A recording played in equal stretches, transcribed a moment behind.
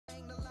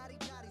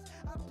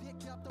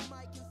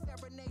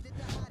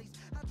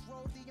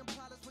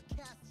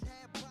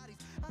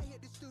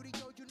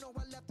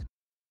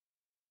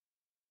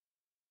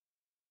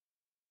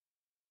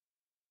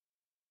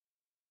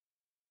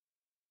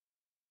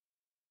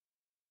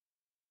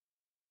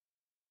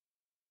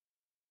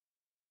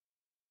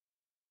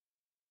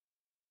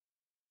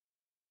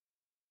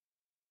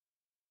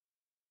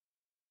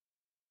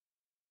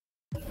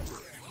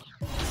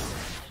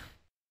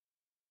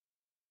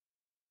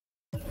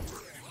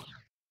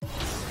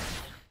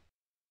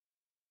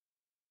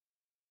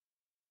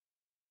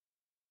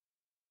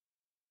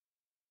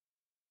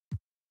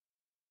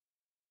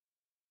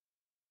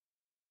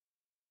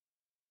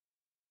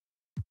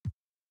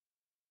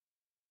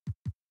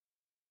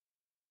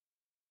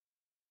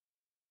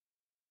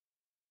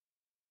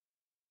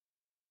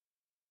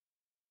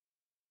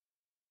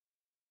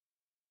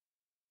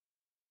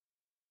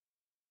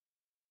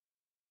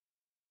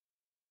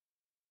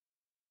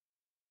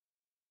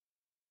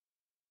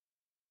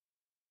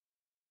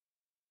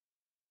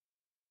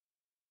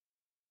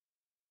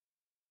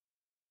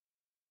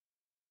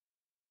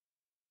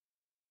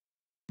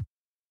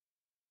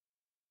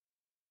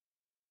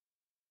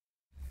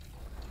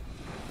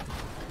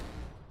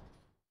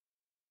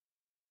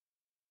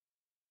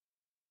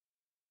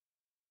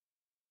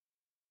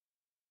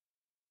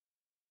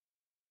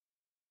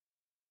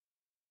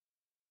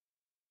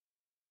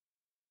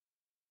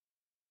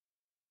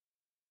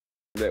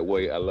that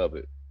way. I love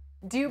it.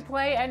 Do you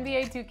play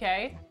NBA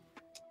 2K?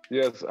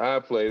 Yes, I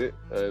played it,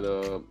 and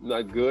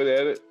not good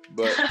at it,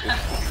 but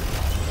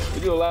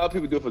a lot of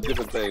people do it for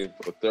different things,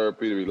 for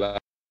therapy, to relax.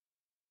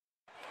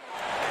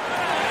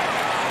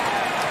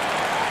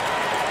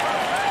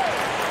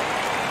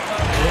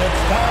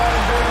 It's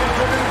time to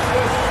introduce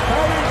the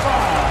starting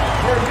five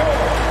for your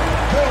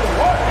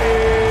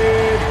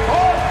Milwaukee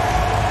Bucks.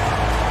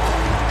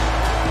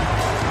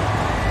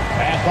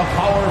 At the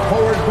power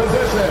forward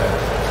position,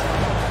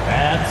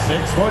 at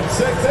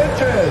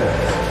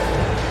 6'6"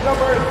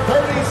 number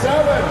 37,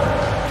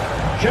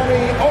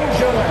 Jimmy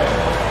Ojale.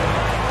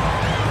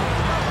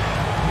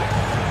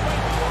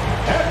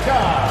 At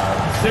guard,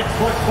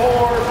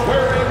 6'4",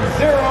 wearing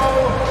 0,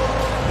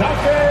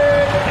 dunk-ati.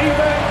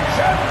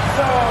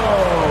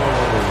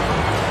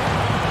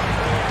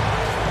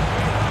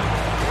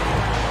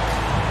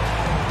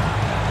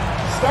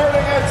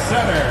 Starting at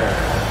center,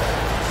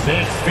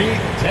 6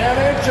 feet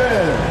 10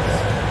 inches,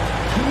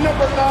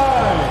 number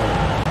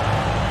 9.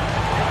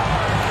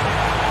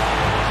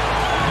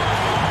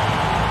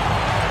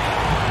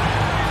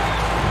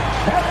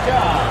 At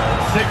guard,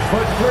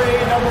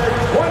 6'3", number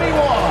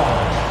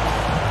 21,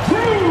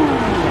 Drew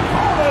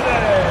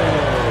Holiday.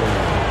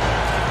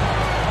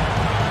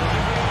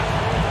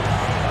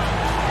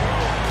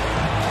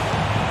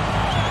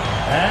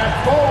 At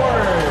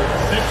forward,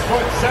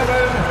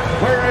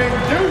 6'7", wearing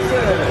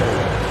deuces,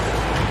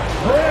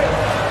 Chris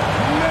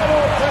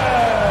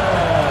Middleton.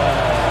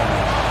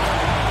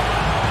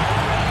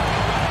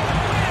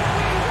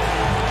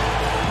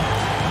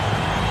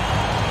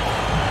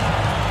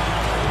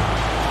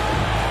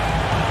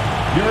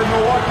 Your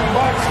Milwaukee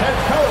Bucks head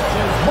coach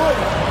is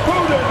Mike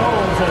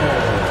Budenholzer.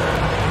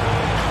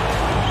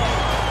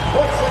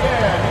 Once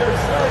again, your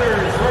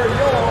starters for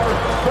your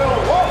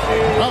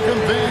Milwaukee.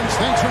 Welcome, fans.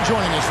 Thanks for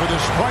joining us for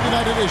this Friday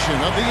night edition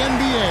of the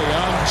NBA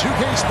on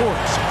 2K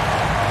Sports.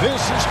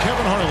 This is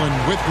Kevin Harlan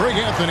with Greg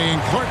Anthony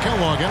and Clark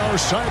Kellogg and our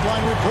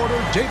sideline reporter,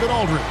 David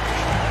Aldridge.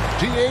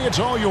 DA, it's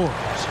all yours.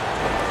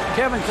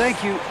 Kevin,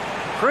 thank you.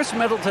 Chris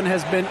Middleton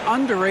has been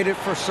underrated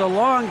for so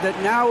long that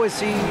now is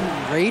he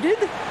rated?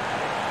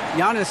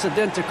 Giannis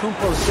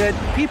Antetokounmpo said,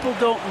 people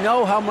don't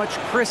know how much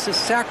Chris has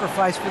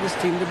sacrificed for this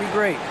team to be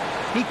great.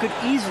 He could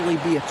easily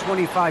be a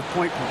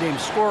 25-point-per-game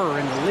scorer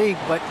in the league,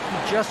 but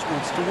he just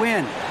wants to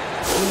win.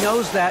 He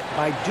knows that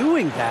by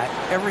doing that,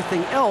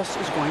 everything else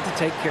is going to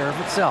take care of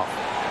itself.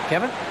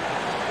 Kevin?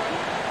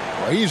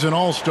 Well, he's an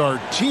all-star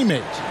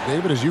teammate,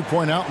 David, as you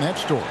point out in that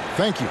story.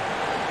 Thank you.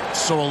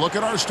 So a look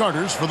at our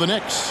starters for the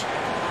Knicks.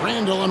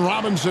 Randall and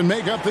Robinson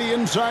make up the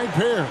inside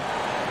pair.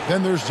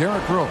 Then there's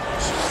Derrick Rose.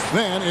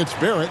 Then it's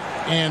Barrett.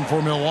 And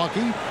for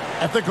Milwaukee,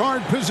 at the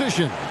guard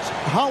positions,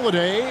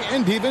 Holiday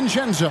and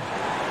DiVincenzo.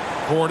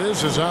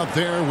 Portis is out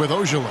there with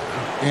Ojale,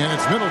 and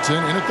it's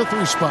Middleton in at the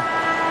 3 spot.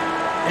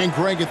 And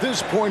Greg, at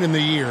this point in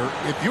the year,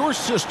 if your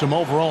system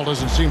overall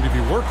doesn't seem to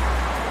be working,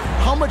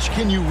 how much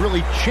can you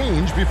really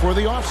change before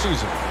the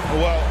offseason?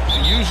 Well,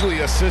 usually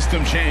a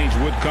system change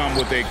would come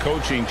with a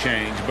coaching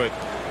change, but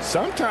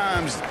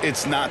sometimes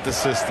it's not the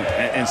system,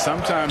 and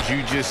sometimes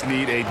you just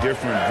need a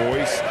different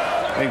voice.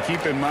 And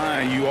keep in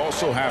mind, you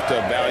also have to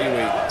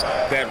evaluate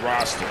that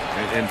roster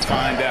and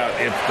find out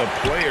if the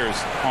players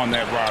on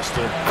that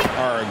roster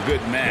are a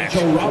good match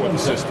for the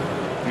system.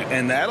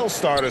 And that'll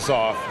start us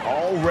off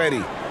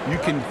already. You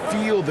can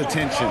feel the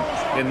tension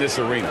in this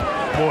arena.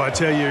 Boy, I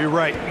tell you, you're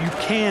right. You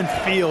can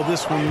feel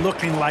this one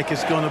looking like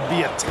it's going to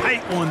be a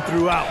tight one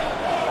throughout.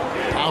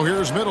 Now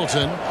here's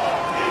Middleton.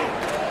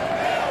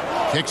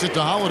 Kicks it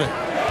to Holiday.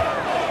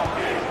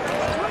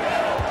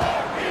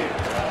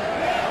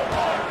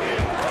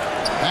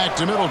 Back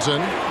to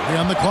Middleton.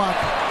 On the clock.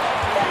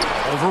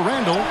 Over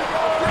Randall.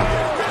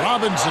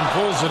 Robinson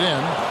pulls it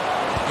in.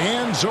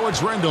 And so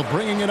it's Randall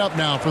bringing it up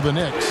now for the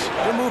Knicks.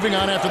 They're moving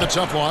on after the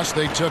tough loss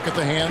they took at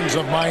the hands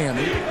of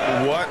Miami.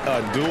 What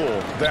a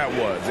duel that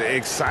was.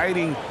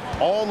 Exciting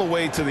all the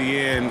way to the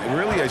end.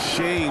 Really a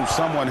shame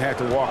someone had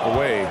to walk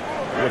away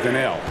with an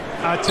L.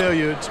 I tell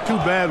you, it's too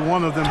bad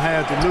one of them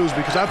had to lose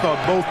because I thought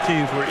both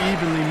teams were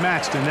evenly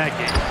matched in that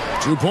game.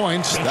 2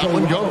 points. That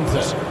one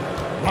goes.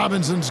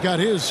 Robinson's got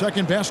his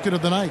second basket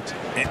of the night.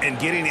 And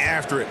getting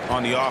after it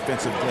on the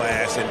offensive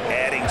glass and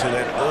adding to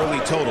that early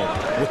total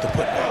with the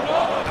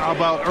putback. How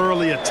about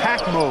early attack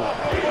mode?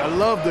 I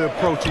love the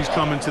approach he's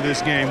coming to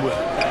this game with.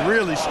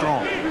 Really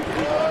strong.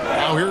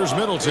 Now here's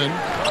Middleton.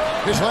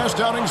 His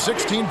last outing,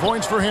 16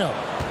 points for him.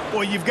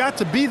 Well, you've got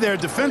to be there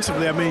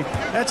defensively. I mean,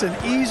 that's an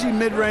easy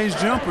mid-range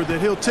jumper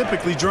that he'll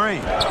typically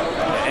drain.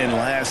 And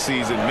last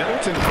season,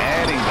 Middleton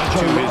adding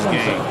to his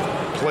game.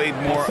 Played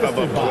more of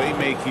a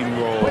playmaking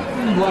role.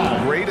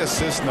 Great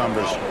assist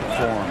numbers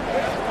for him.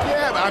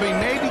 Yeah, I mean,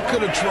 maybe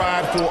could have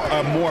tried for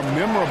a more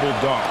memorable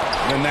dunk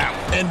than that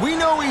one. And we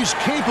know he's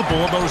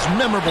capable of those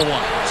memorable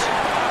ones.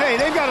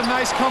 Hey, they've got a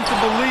nice,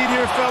 comfortable lead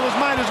here, fellas.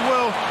 Might as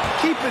well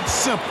keep it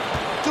simple.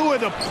 Do it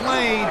a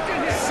plain,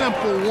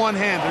 simple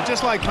one-hander,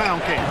 just like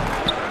pound cake.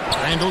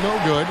 Randall no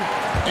good.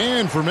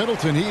 And for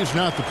Middleton, he's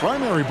not the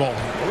primary ball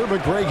handler,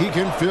 but Greg, he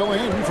can fill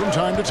in from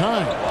time to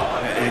time.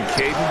 And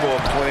capable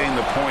of playing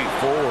the point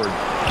forward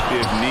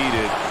if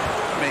needed.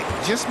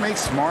 Just make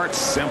smart,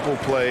 simple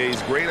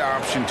plays. Great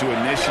option to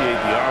initiate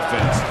the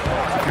offense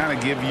to kind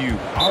of give you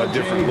a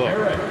different look.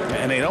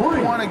 And they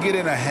don't want to get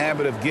in a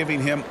habit of giving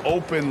him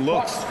open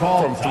looks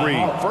from three.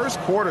 First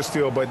quarter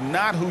still, but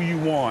not who you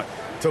want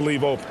to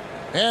leave open.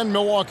 And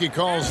Milwaukee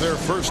calls their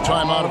first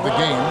time out of the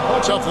game.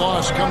 A tough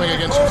loss coming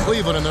against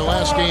Cleveland in their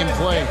last game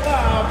play.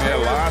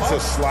 Yeah, lots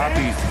of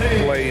sloppy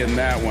play in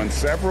that one.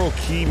 Several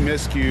key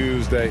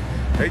miscues. They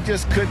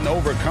just couldn't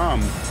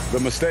overcome the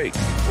mistakes.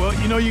 Well,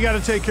 you know, you got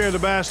to take care of the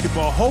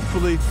basketball.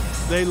 Hopefully,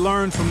 they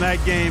learn from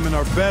that game and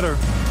are better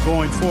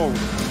going forward.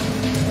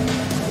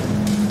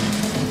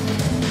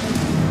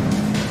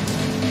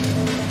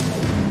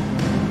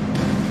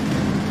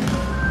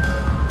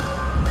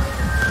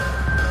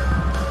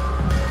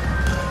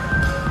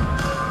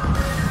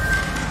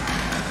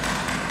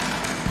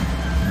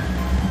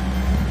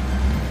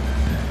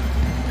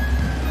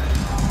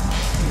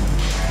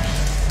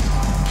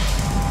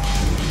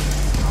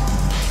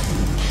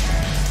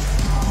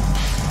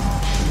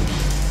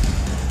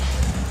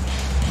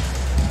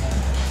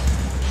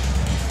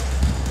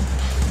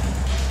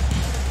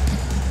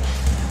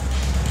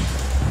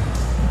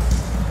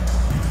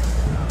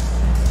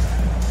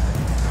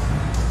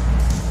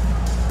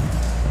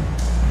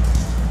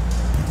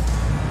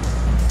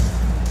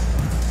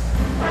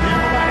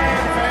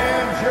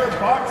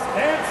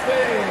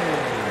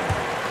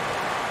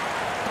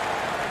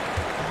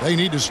 They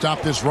need to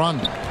stop this run.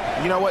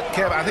 You know what,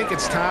 Kev? I think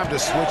it's time to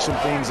switch some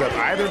things up,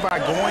 either by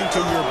going to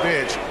your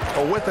bench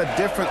or with a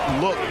different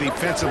look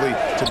defensively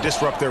to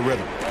disrupt their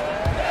rhythm.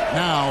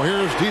 Now,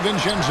 here's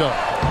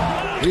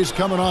DiVincenzo. He's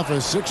coming off a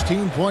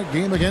 16-point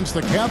game against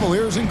the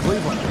Cavaliers in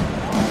Cleveland.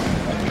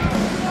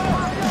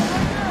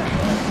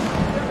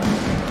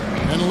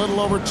 And a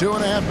little over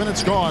 2.5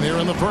 minutes gone here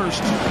in the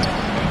first.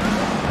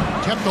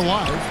 Kept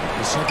alive.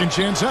 The second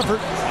chance effort.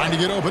 Trying to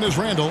get open as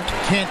Randall.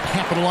 Can't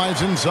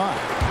capitalize inside.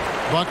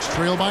 Bucks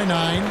trail by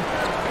 9.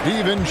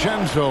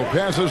 DiVincenzo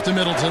passes to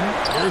Middleton.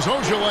 Here's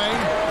Ojale.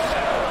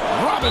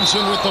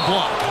 Robinson with the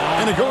block.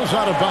 And it goes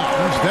out of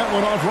bounds. That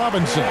one off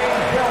Robinson.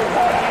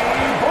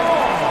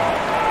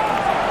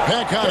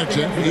 Pat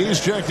Connaughton,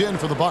 he's checked in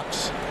for the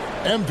Bucks.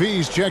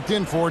 MP's checked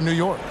in for New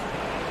York.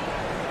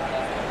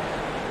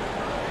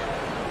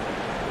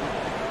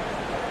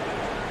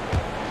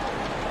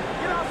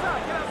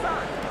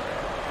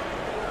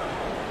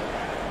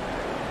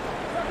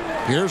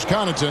 Here's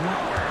Connaughton.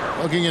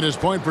 Looking at his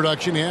point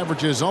production, he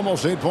averages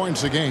almost 8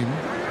 points a game.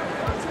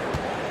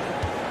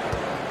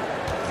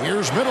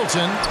 Here's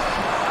Middleton.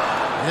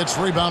 It's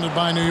rebounded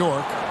by New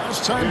York.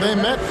 Last time they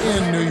met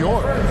in New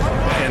York.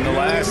 And the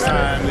last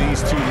time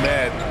these two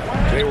met,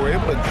 they were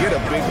able to get a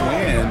big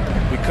win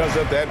because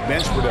of that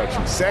bench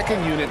production.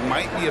 Second unit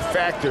might be a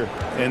factor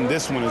in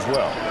this one as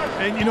well.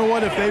 And you know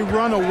what? If they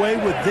run away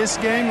with this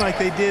game like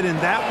they did in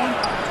that one,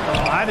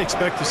 I'd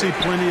expect to see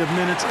plenty of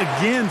minutes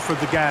again for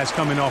the guys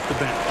coming off the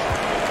bench.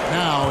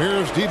 Now,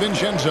 here's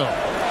DiVincenzo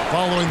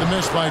following the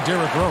miss by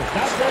Derrick Rose.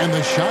 And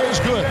the shot is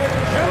good.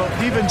 Well,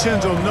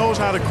 DiVincenzo knows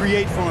how to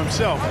create for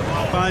himself.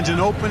 Finds an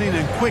opening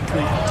and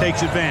quickly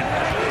takes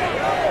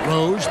advantage.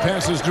 Rose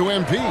passes to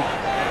MP.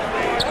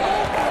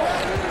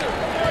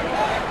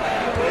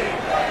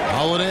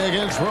 Holiday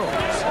against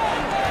Rose.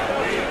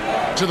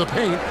 To the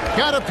paint.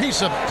 Got a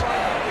piece of it.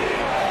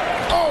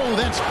 Oh,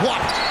 that's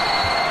blocked.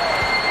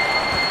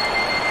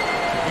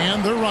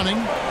 And they're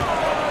running.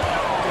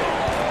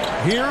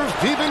 Here's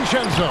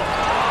DiVincenzo.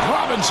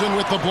 Robinson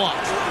with the block.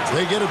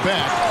 They get it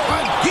back.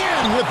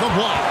 Again with the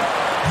block.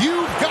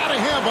 You've got to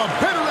have a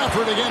better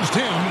effort against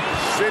him.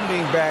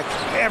 Sending back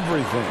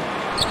everything.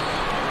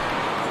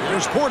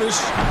 There's Portis.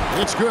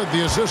 It's good.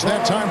 The assist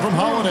that time from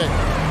Holiday.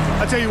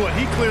 I tell you what,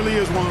 he clearly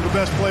is one of the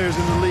best players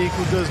in the league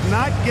who does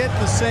not get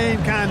the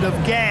same kind of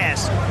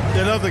gas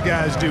that other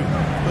guys do.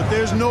 But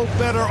there's no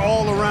better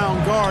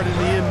all-around guard in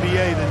the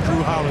NBA than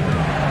Drew Holiday.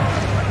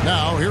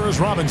 Now, here is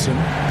Robinson.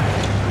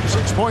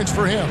 6 points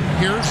for him.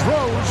 Here's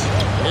Rose.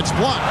 It's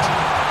blocked.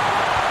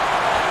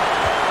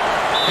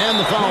 And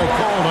the foul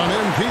called on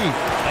MP.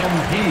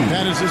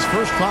 That is his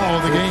first foul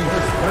of the game.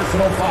 First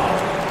personal foul.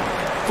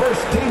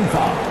 First team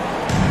foul.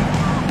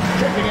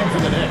 Checking in for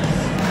the Knicks.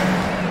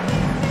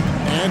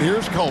 And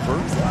here's Culver.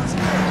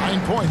 9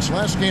 points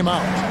last game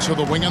out. So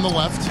the wing on the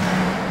left.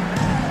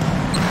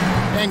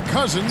 And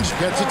Cousins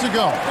gets it to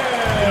go.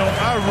 You know,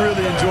 I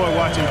really enjoy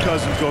watching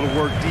Cousins go to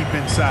work deep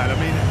inside. I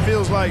mean, it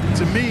feels like,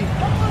 to me,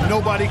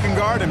 nobody can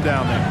guard him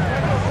down there.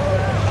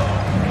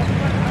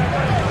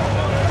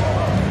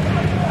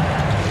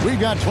 We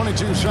got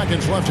 22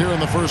 seconds left here in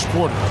the first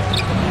quarter.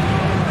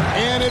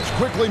 And it's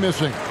quickly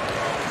missing.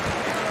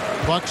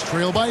 Bucks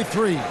trail by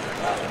 3.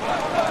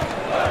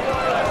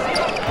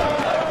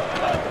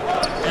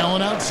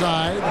 Allen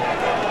outside.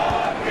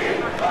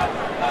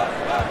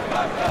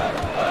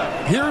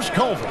 Here's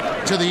Culver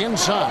to the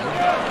inside.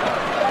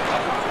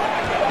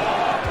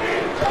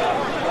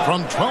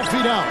 From 12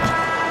 feet out.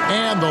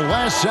 And the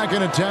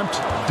last-second attempt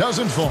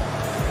doesn't fall.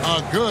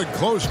 A good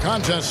close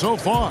contest so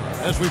far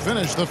as we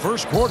finish the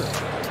first quarter.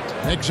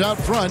 Knicks out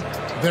front.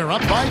 They're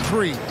up by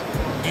 3.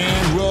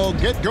 And we'll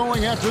get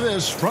going after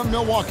this from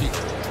Milwaukee.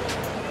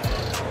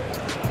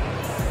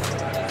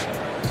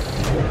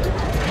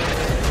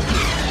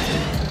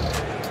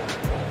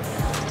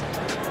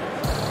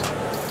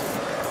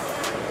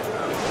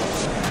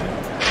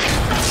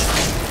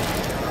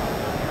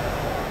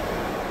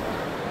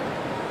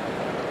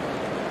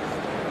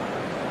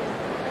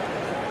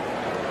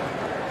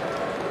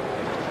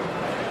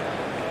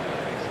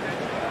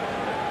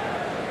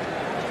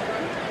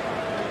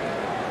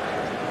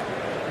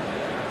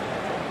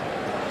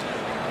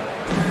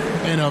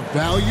 And a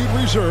valued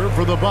reserve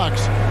for the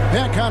Bucks.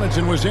 Pat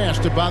Connaughton was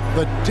asked about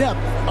the depth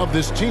of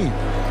this team.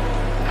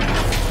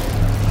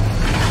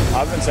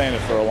 I've been saying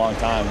it for a long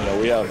time. You know,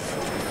 we have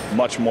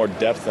much more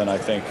depth than I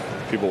think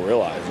people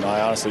realize. You know, I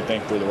honestly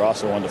think through the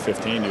roster 1 to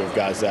 15, you have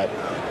guys that,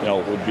 you know,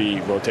 would be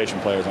rotation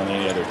players on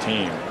any other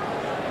team.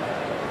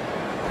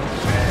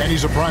 And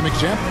he's a prime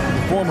example.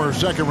 The former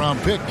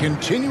second-round pick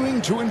continuing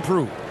to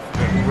improve.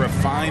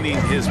 Refining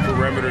his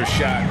perimeter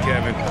shot,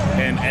 Kevin.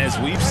 And as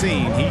we've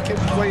seen, he can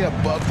play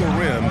above the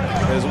rim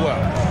as well.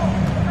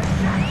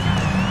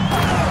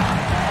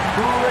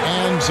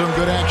 And some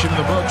good action in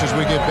the books as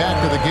we get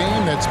back to the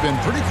game that's been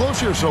pretty close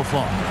here so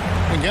far.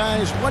 And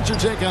guys, what's your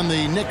take on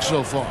the Knicks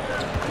so far?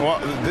 Well,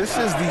 this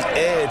is the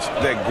edge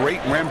that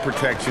great rim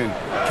protection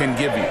can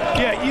give you.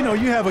 Yeah, you know,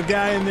 you have a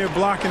guy in there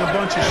blocking a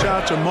bunch of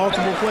shots or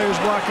multiple players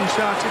blocking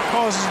shots. It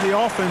causes the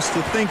offense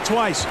to think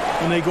twice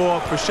when they go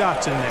up for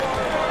shots in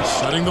there.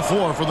 Setting the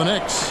floor for the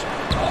Knicks.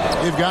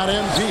 They've got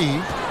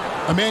MP.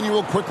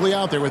 Emmanuel quickly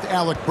out there with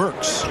Alec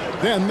Burks.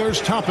 Then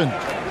there's Toppin.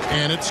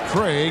 And it's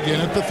Craig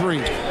in at the 3.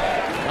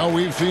 Now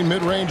we've seen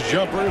mid-range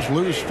jumpers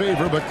lose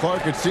favor, but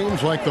Clark, it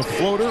seems like the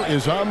floater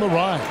is on the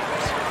rise.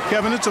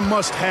 Kevin, it's a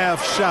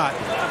must-have shot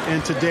in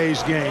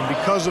today's game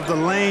because of the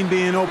lane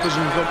being open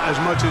as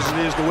much as it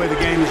is, the way the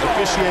game is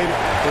officiated,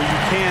 where you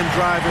can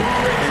drive it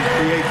and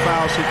create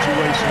foul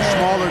situations.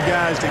 Smaller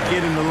guys that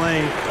get in the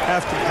lane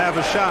have to have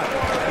a shot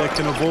that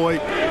can avoid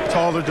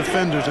taller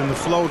defenders, and the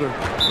floater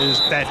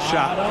is that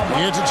shot.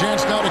 It's a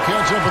chance now to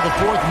catch up with the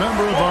 4th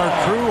member of our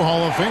crew,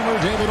 Hall of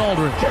Famer David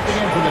Aldridge. Checking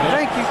in for the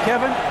day. Thank you,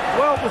 Kevin.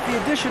 Well, with the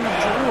addition of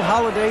Jrue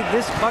Holiday,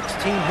 this Bucks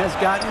team has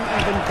gotten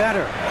even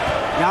better.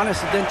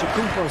 Giannis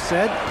Antetokounmpo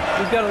said,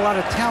 "We've got a lot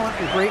of talent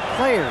and great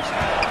players.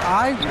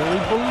 I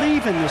really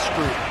believe in this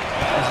group.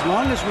 As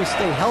long as we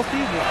stay healthy,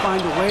 we'll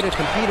find a way to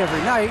compete every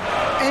night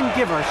and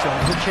give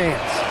ourselves a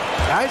chance."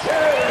 Guys?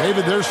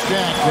 David, they're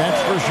stacked,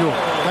 that's for sure.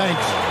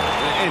 Thanks.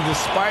 And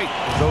despite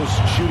those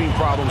shooting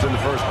problems in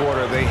the first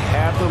quarter, they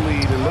have the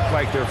lead and look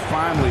like they're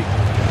finally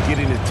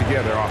getting it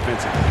together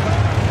offensively.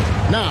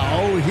 Now,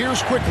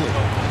 here's Quickly.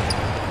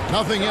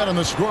 Nothing yet on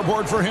the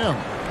scoreboard for him.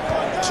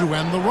 To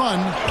end the run.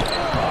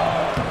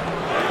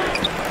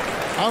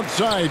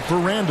 Outside for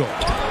Randall.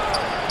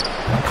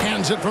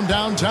 Hands it from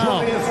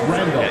downtown.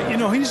 You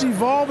know, he's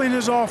evolving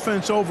his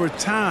offense over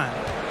time,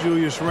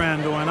 Julius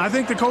Randle, and I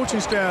think the coaching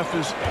staff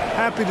is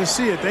happy to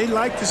see it. They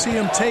like to see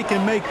him take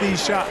and make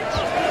these shots.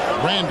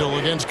 Randall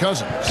against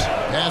Cousins.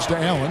 Pass to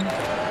Allen.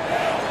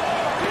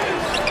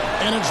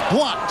 And it's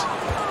blocked.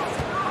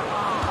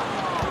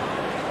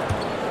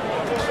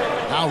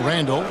 Now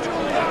Randall.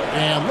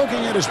 And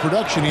looking at his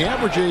production, he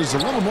averages a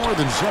little more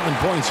than 7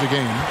 points a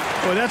game.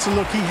 Well, that's a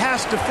look. He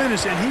has to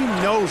finish, and he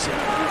knows it.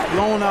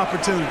 Blown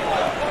opportunity.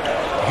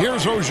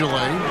 Here's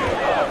Ojale.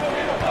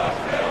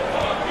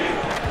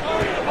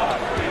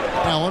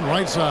 Allen,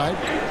 right side.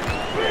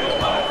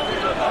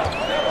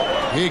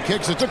 He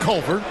kicks it to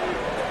Culver.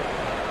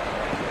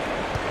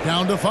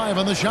 Down to 5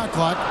 on the shot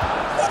clock.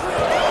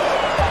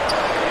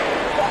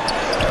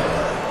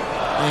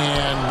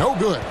 And no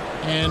good.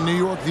 And New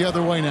York the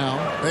other way now.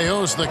 They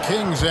host the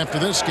Kings after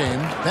this game.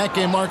 That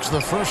game marks the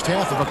first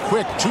half of a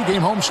quick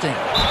 2-game homestand.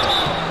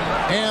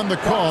 And the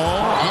call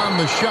on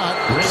the shot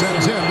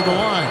sends him to the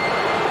line.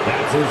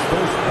 That's his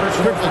first.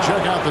 Quickly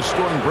check out the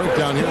scoring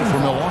breakdown here for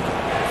Milwaukee.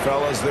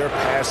 Fellas, they're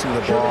passing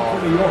the ball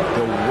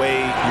the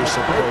way you're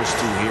supposed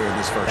to here in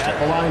this first half.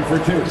 The line for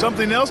 2.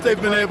 Something else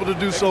they've been able to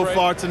do so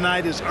far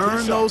tonight is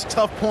earn those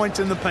tough points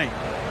in the paint.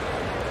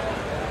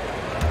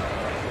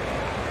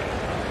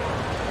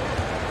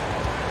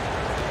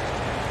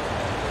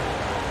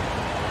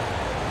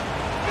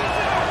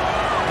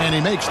 And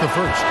he makes the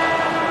first.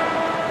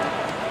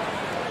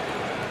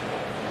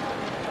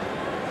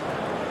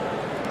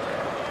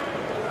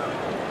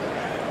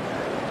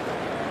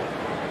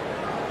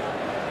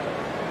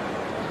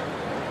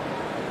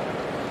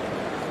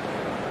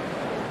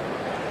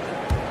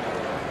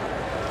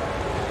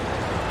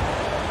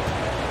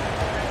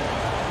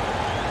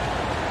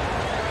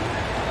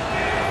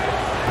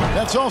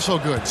 That's also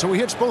good, so he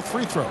hits both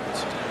free throws.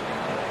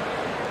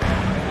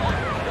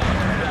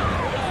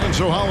 And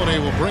so Holiday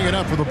will bring it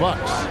up for the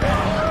Bucks.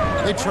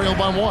 They trail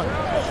by 1.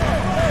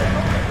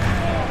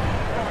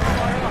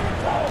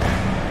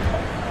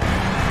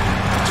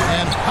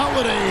 And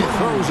Holiday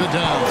throws it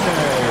down.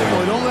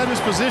 Boy, don't let his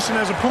position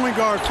as a point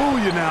guard fool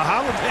you now.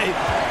 Holiday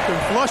can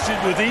flush it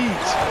with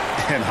ease.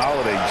 And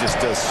Holiday just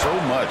does so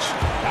much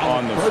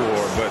on the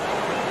floor. But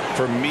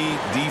for me,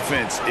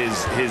 defense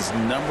is his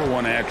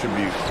 #1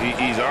 attribute.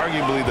 He's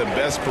arguably the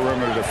best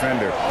perimeter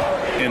defender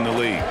in the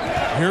league.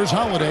 Here's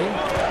Holiday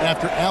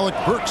after Alec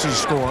Burks has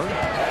scored.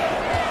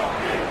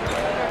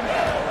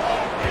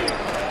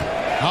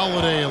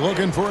 Holiday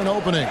looking for an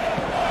opening.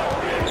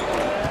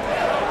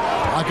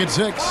 Pocket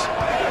 6.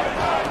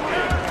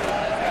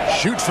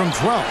 Shoots from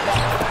 12.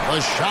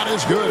 The shot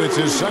is good. It's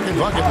his second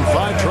bucket in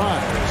 5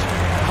 tries.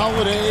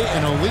 Holiday,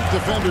 an elite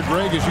defender,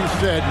 Greg, as you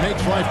said,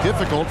 makes life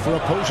difficult for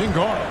opposing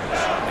guards.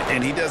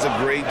 And he does a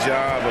great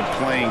job of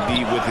playing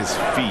D with his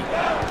feet.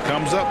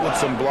 Comes up with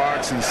some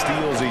blocks and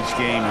steals each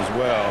game as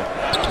well.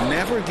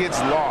 Never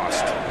gets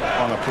lost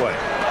on a play.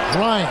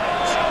 Bryant.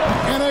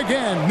 And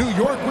again, New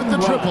York with the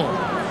triple.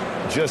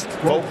 Just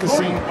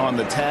focusing on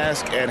the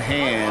task at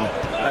hand.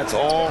 That's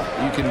all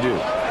you can do.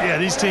 Yeah,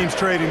 these teams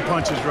trading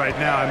punches right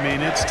now. I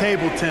mean, it's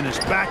table tennis.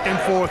 Back and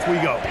forth we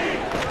go.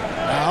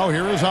 Now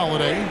here is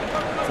Holiday.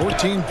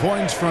 14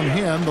 points from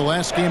him the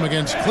last game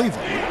against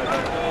Cleveland.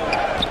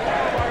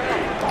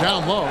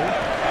 Down low.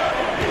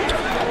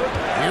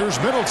 Here's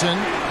Middleton.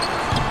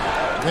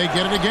 They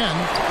get it again.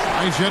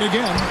 Tries yet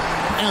again.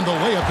 And the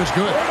layup is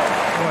good.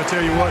 Well, I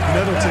tell you what,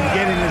 Middleton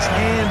getting his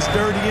hands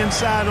dirty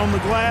inside on the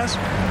glass.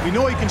 We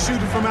know he can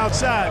shoot it from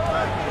outside,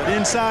 but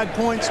inside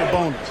points a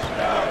bonus.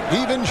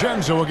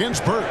 DiVincenzo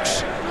against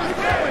Burks.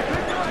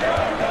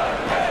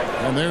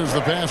 And there's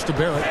the pass to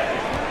Barrett.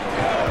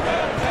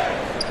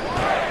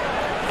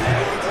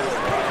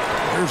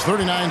 There's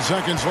 39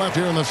 seconds left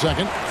here in the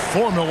second.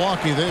 For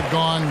Milwaukee, they've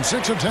gone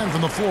 6 of 10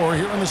 from the floor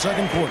here in the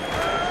second quarter.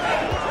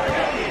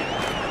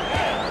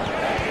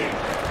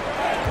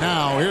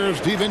 Now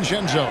here's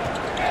DiVincenzo.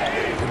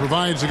 He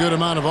provides a good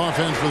amount of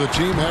offense for the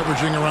team,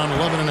 averaging around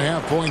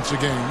 11.5 points a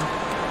game.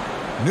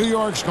 New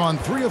York's gone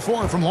 3 of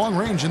 4 from long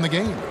range in the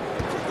game.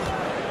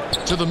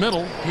 To the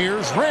middle,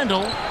 here's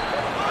Randall.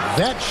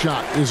 That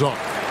shot is off.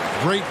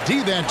 Great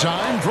D that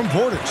time from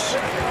Portis.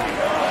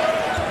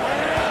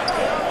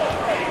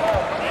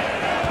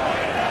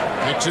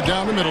 Kicks it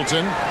down to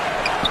Middleton.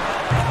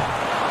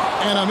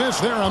 And a miss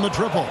there on the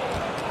triple.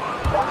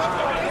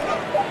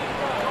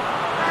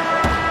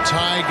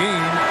 Tie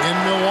game in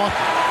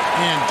Milwaukee.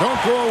 And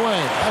don't go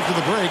away. After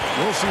the break,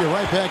 we'll see you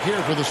right back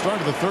here for the start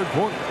of the third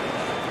quarter.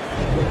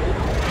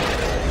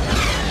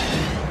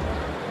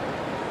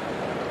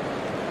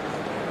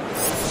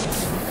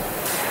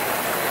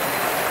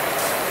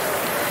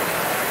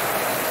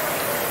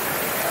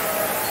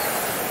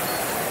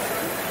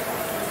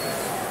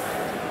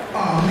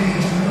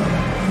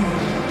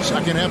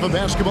 Second half of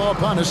basketball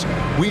upon us.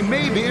 We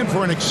may be in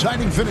for an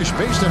exciting finish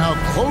based on how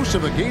close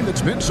of a game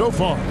it's been so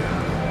far.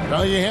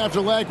 Well, you have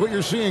to like what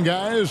you're seeing,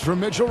 guys, from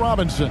Mitchell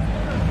Robinson.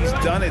 He's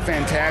done a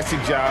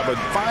fantastic job of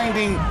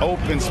finding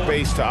open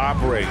space to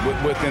operate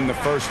within the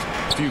first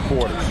few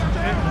quarters.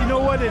 And you know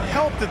what? It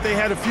helped that they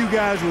had a few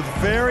guys with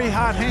very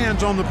hot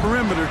hands on the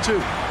perimeter,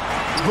 too.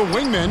 The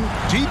wingmen,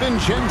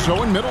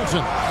 DiVincenzo and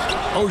Middleton.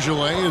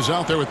 Ogilvy is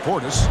out there with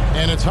Portis,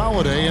 and it's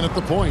Holiday in at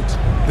the point.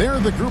 They're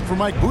the group for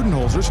Mike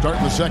Budenholzer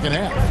starting the second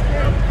half.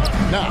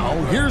 Now,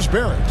 here's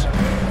Barrett,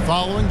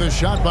 following the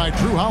shot by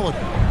Drew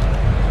Holiday.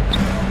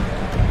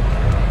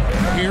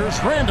 Here's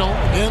Randall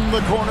in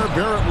the corner,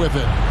 Barrett with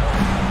it.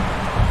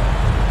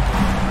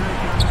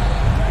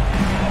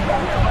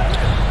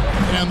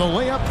 And the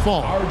layup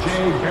falls.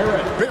 RJ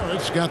Barrett.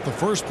 Barrett's got the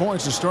first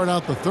points to start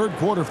out the third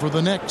quarter for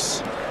the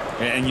Knicks.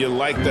 And you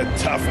like the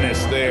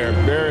toughness there.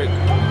 Barrett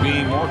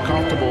being more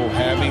comfortable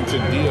having to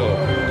deal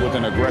with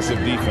an aggressive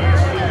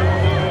defense.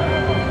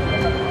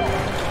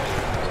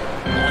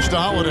 Pass to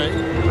Holiday.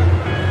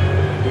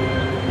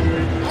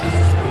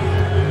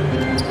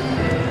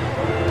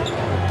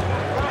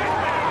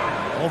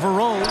 Over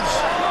Rose.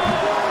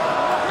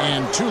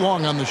 And too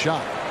long on the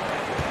shot.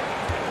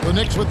 The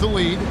Knicks with the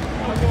lead.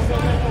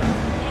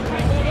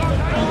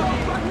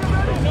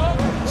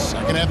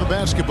 Second half of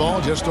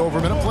basketball, just over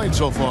a minute played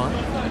so far.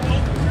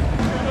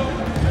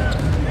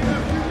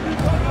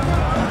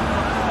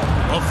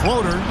 A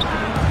floater.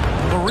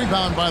 The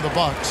rebound by the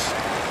Bucks.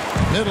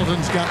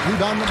 Middleton's got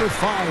rebound number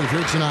 5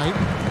 here tonight.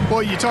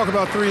 Boy, you talk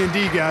about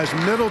 3-and-D guys.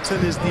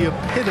 Middleton is the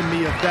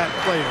epitome of that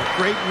player.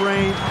 Great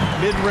range,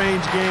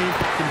 mid-range game,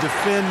 can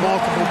defend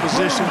multiple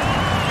positions.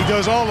 He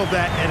does all of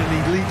that at an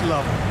elite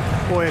level.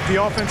 Boy, at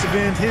the offensive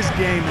end, his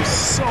game is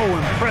so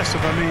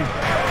impressive. I mean,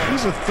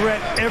 he's a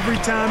threat every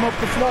time up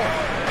the floor.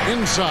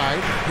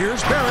 Inside,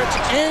 here's Barrett,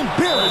 and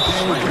Barrett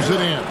slams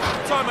it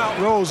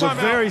in. Rose, a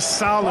very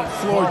solid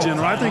floor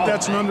general. I think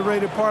that's an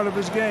underrated part of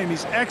his game.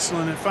 He's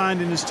excellent at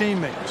finding his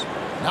teammates.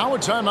 Now a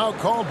timeout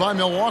called by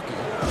Milwaukee.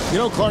 You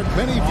know, Clark,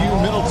 many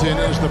view Middleton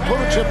as the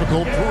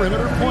prototypical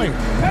perimeter player.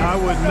 I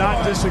would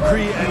not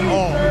disagree at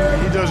all.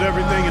 He does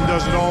everything and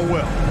does it all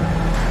well.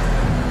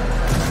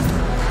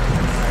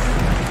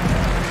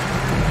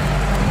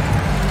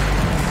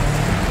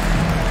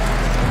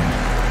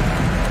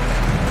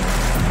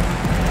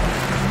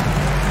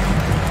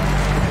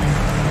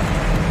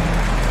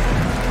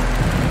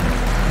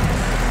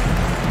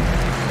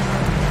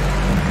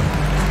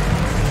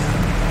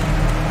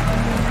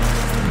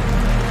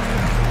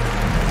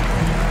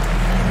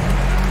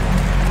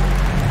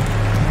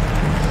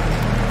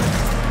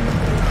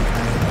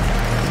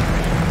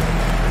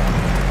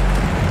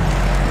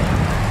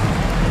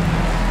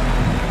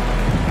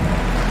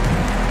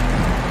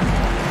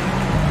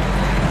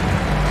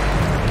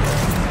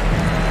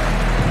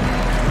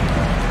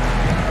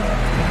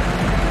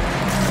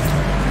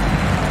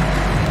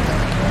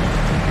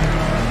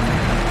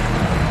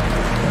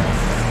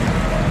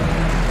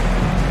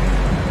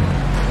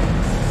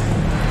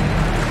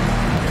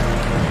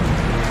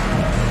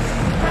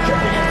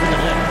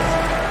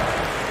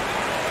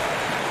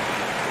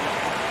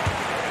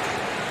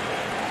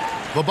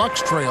 The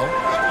Bucks trail.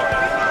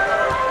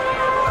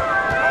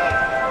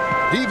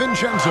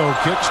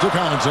 DiVincenzo kicks to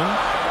Connaughton.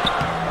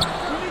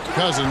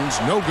 Cousins,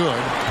 no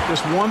good.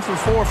 Just 1 for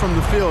 4 from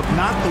the field,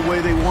 not the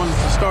way they wanted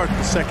to start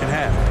the second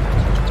half.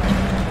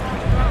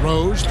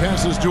 Rose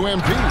passes to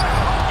MP.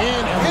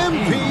 And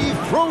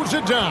MP throws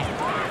it down.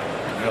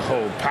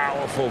 Oh,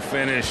 powerful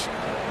finish.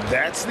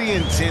 That's the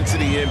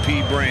intensity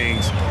MP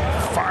brings,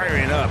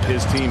 firing up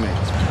his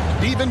teammates.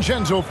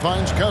 DiVincenzo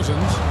finds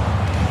Cousins.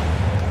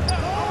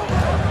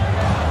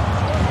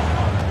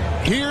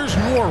 Here's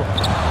Nora.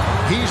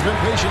 He's been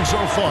patient so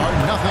far.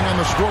 Nothing on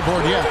the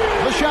scoreboard yet.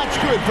 The shot's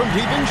good from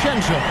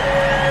DiVincenzo.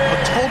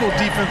 A total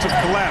defensive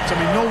collapse. I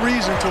mean, no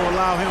reason to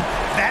allow him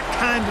that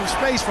kind of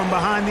space from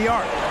behind the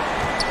arc.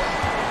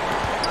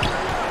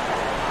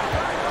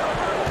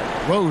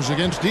 Rose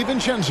against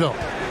DiVincenzo.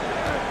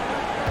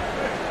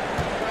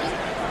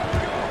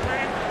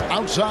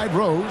 Outside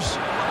Rose.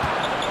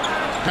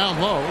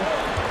 Down low.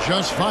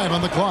 Just 5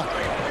 on the clock.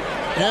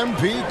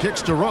 MP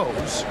kicks to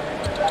Rose.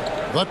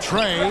 The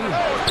tray.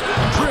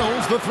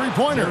 Drills the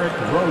three-pointer.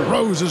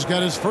 Rose has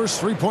got his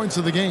first 3 points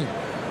of the game.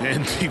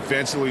 And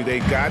defensively,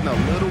 they've gotten a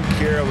little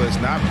careless,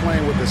 not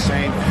playing with the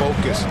same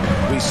focus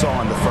we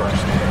saw in the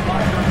first.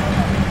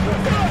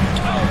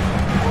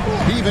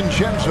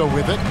 DiVincenzo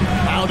with it.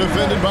 Now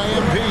defended by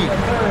MP.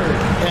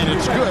 And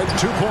it's good.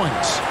 2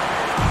 points.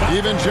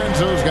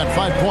 DiVincenzo's got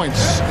 5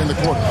 points in the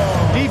quarter.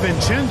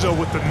 DiVincenzo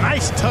with the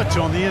nice touch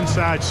on the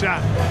inside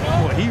shot.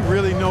 Boy, he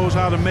really knows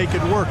how to make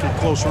it work at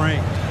close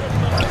range.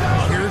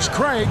 Here's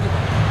Craig.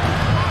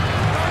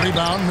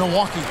 Rebound,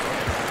 Milwaukee.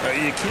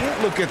 You can't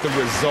look at the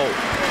result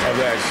of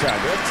that shot.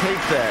 They'll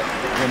take that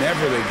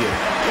whenever they get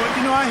it. Well,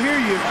 you know, I hear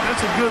you.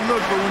 That's a good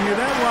look, but when you're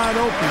that wide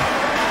open,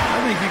 I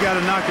think you got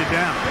to knock it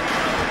down.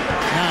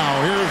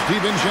 Now, here's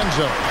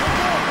DiVincenzo.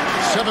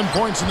 7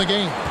 points in the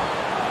game.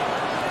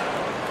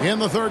 In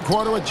the third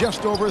quarter with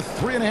just over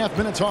 3.5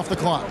 minutes off the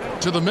clock.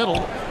 To the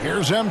middle,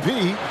 here's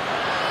MP.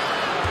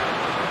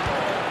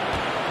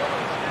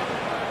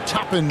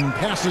 Toppin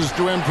passes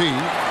to MP.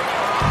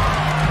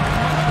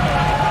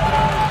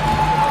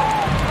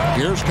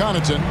 Here's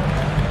Connaughton.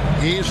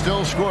 He's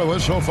still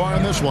scoreless so far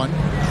in this one.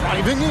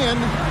 Driving in.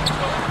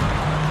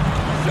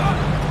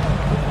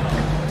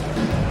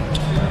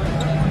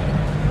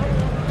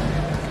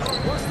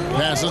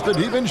 Passes to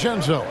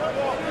DiVincenzo.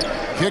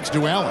 Kicks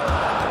to Allen.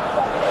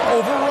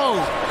 Over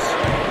Rose.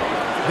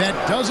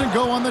 That doesn't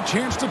go on the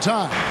chance to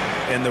tie.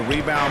 And the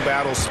rebound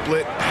battle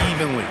split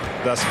evenly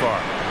thus far.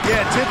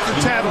 Yeah, tip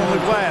for tat on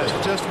the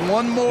glass. Just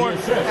one more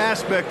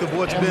aspect of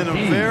what's been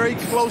a very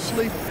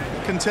closely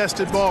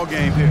contested ball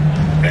game here.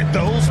 And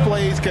those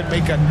plays can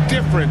make a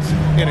difference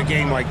in a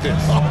game like this.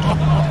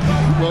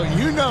 Well,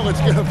 you know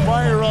it's going to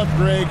fire up,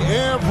 Greg,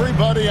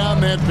 everybody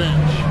on that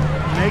bench.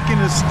 Making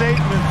a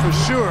statement for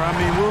sure. I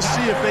mean, we'll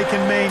see if they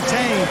can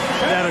maintain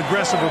that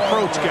aggressive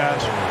approach,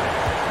 guys.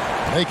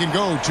 They can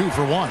go 2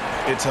 for 1.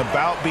 It's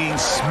about being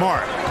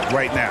smart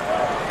right now.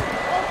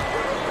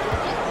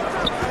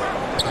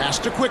 Pass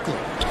to Quickly.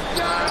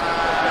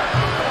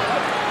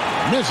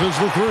 Misses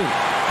the 3.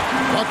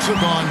 Bucks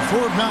have gone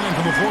 4 of 9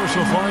 from the floor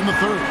so far in the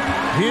third.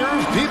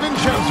 Here's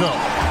DiVincenzo.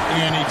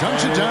 And he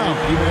dunks it down.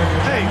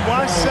 Hey,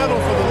 why settle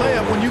for the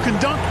layup when you can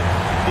dunk it?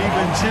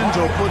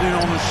 DiVincenzo putting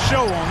on a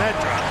show on that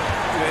drive.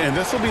 And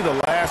this will be the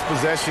last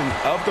possession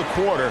of the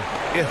quarter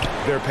if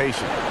they're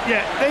patient.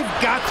 Yeah, they've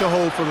got to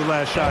hold for the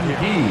last shot here.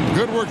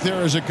 Good work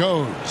there as it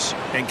goes.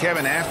 And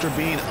Kevin, after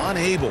being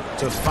unable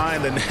to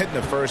find the net in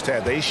the first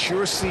half, they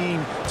sure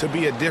seem to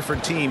be a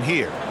different team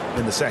here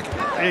in the second.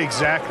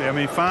 Exactly. I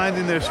mean,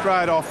 finding their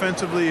stride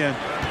offensively, and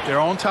they're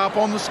on top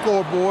on the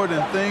scoreboard,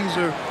 and things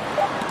are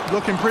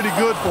looking pretty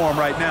good for them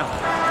right now.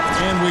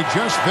 And we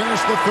just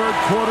finished the third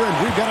quarter,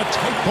 and we've got a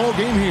tight ball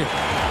game here.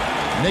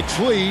 Knicks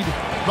lead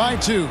by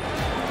 2.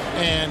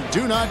 And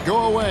do not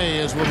go away,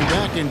 as we'll be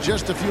back in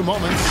just a few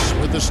moments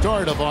with the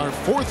start of our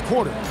fourth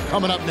quarter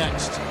coming up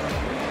next.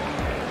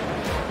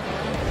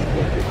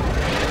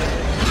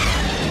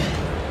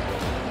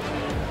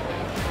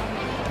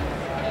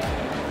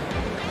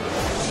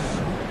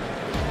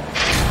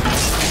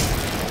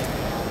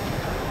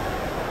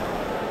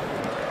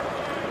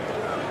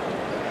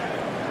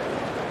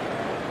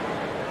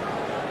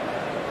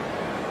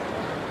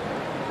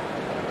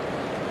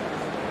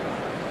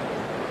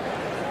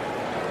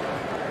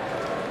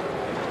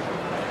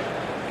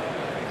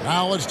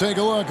 Now let's take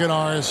a look at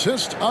our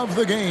assist of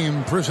the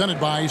game presented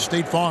by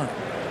State Farm.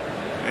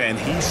 And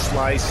he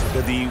sliced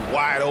the D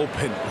wide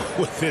open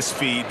with this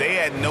feed. They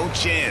had no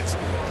chance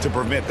to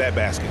prevent that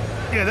basket.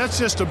 Yeah, that's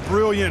just a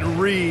brilliant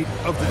read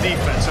of the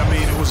defense. I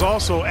mean, it was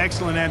also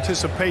excellent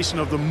anticipation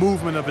of the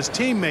movement of his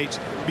teammates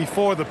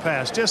before the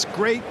pass. Just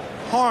great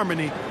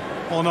harmony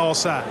on all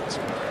sides.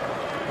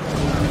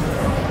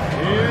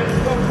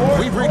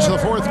 We've reached the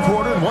fourth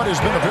quarter, and what has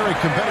been a very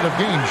competitive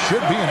game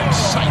should be an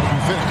exciting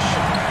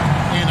finish.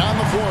 And on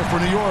the floor for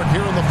New York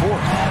here in the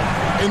fourth.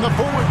 In the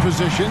forward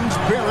positions,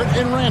 Barrett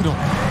and Randall.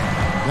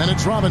 Then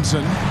it's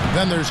Robinson.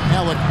 Then there's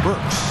Alec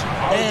Burks.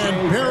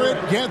 And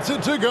Barrett gets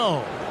it to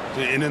go.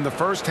 And in the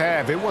first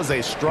half, it was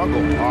a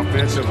struggle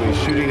offensively,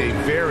 shooting a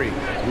very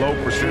low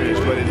percentage,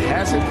 but it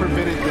hasn't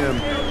prevented them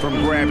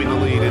from grabbing the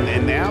lead.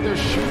 And now they're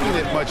shooting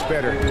it much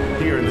better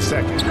here in the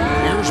second.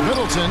 Here's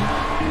Middleton.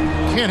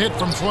 Can't hit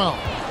from 12.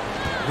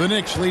 The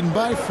Knicks leading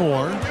by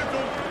 4.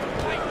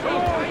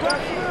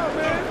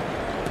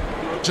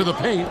 To the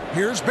paint.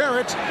 Here's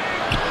Barrett.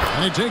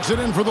 And he takes it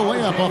in for the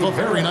layup off a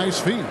very nice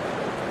feed.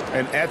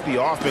 And at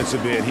the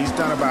offensive end, he's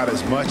done about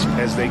as much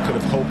as they could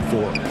have hoped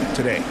for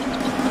today.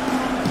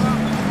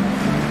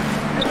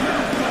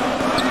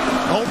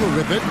 Over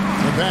with it.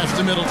 The pass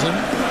to Middleton.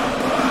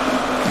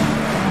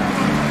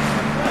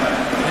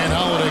 And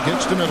Holiday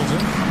gets to Middleton.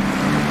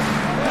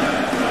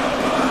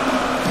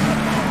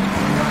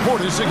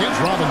 Portis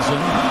against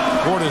Robinson.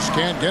 Portis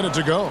can't get it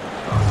to go.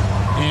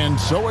 And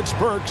so it's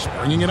Burks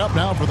bringing it up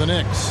now for the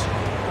Knicks.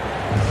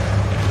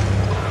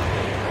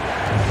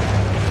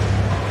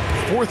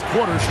 Fourth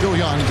quarter still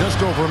young,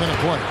 just over a minute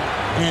play.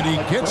 And he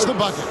gets the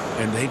bucket.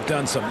 And they've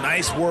done some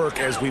nice work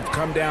as we've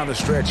come down the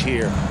stretch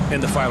here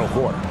in the final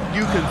quarter.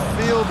 You can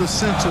feel the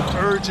sense of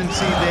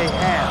urgency they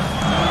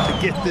have to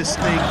get this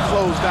thing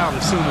closed out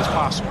as soon as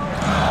possible.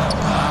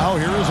 Now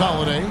here is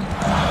Holiday.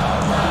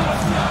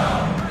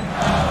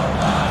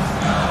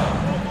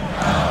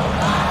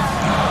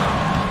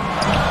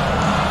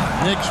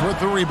 Knicks with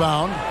the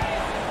rebound.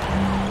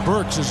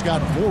 Burks has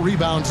got 4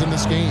 rebounds in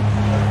this game.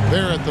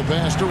 Barrett the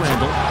pass to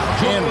Randall.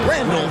 And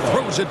Randall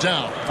throws it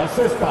down.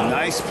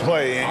 Nice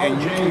play,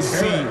 and you can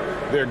see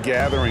they're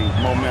gathering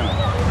momentum.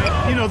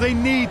 You know, they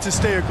need to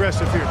stay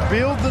aggressive here.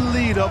 Build the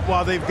lead up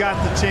while they've got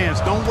the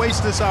chance. Don't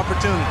waste this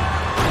opportunity.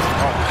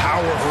 A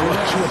power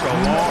flush with a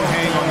long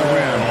hang on the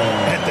rim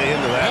at the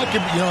end of that.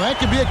 That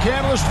could be a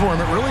catalyst for him.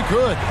 It really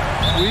could.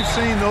 We've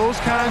seen those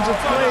kinds of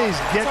plays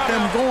get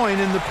them going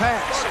in the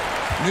past.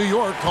 New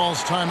York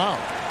calls timeout.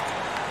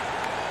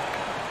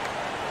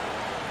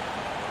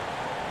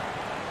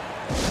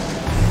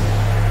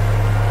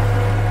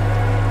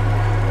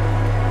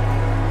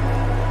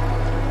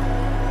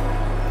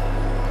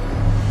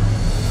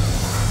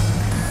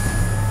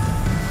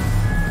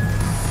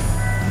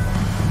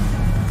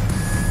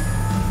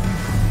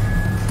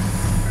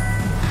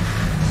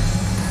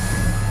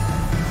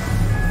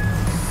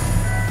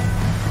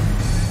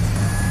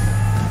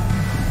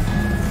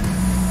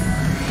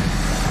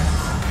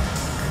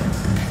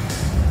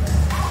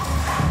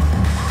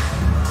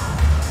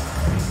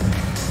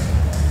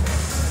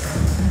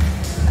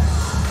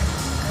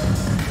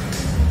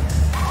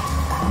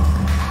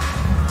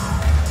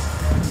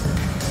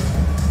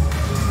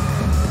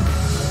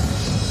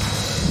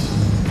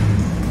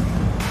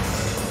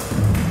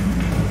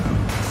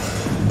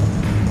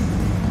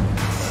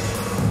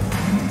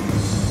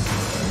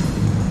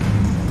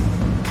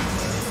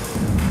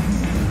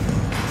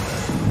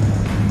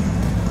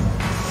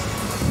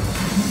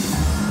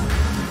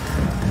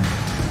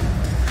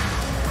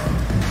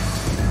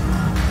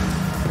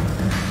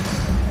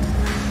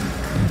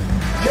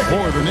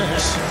 For the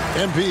Knicks,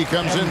 MP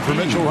comes in for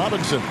Mitchell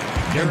Robinson.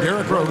 And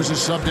Derrick Rose is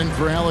subbed in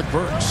for Alec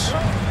Burks.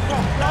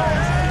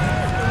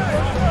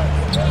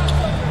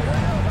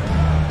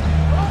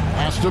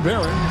 Pass to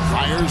Barrett.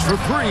 Fires for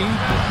 3.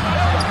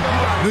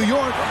 New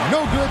York,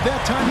 no good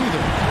that time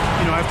either.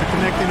 You know, after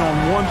connecting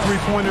on 1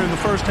 3-pointer in the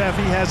first half,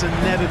 he hasn't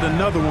netted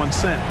another one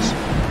since.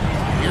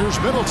 Here's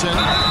Middleton.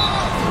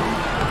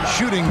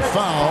 Shooting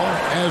foul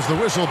as the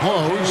whistle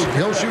blows.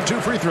 He'll shoot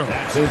 2 free throws.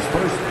 His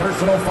first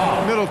personal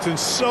foul.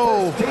 Middleton's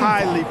so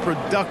highly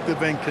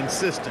productive and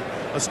consistent.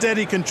 A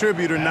steady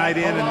contributor night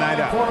in and night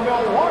out.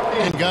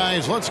 And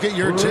guys, let's get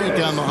your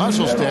take on the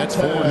hustle stats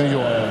for New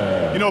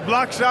York. You know,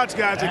 block shots,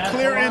 guys, a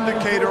clear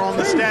indicator on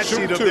the stat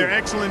sheet of their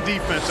excellent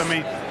defense. I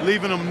mean,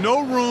 leaving them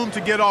no room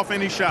to get off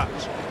any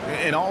shots.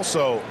 And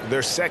also,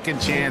 their second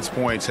chance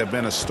points have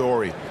been a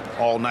story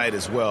all night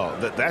as well.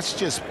 That's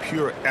just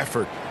pure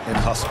effort and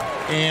hustle.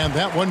 And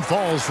that one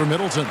falls for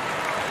Middleton.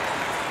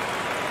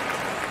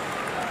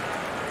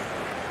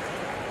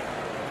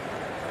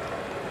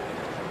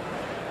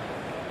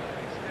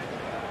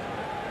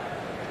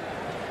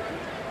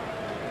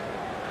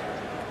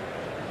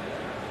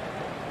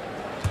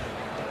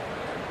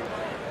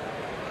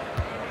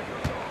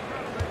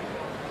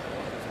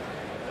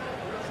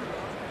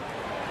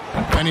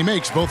 And he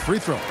makes both free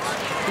throws.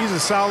 He's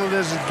as solid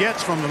as it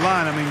gets from the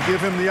line. I mean,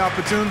 give him the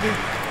opportunity.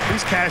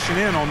 He's cashing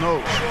in on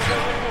those.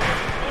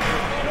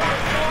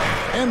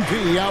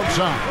 MP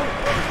outside.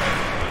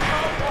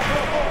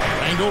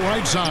 Randall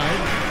right side.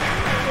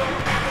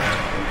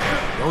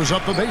 Goes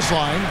up the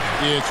baseline.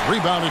 It's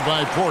rebounded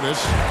by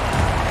Portis.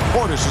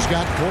 Portis has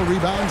got 4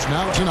 rebounds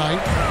now tonight.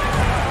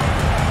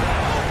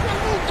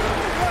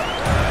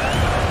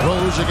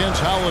 Rose against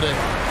Holiday.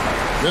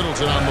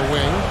 Middleton on the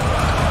wing.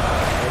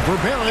 For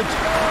Barrett.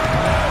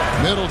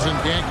 Middleton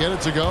can't get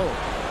it to go.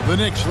 The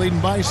Knicks leading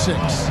by 6.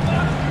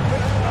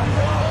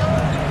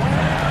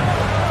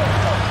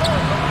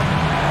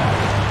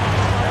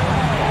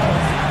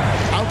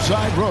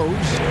 Outside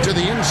Rose to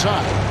the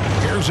inside.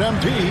 Here's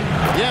MP.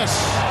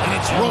 Yes, and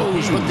it's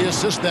Rose with the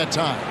assist that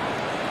time.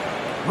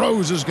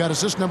 Rose has got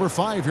assist number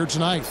 5 here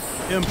tonight.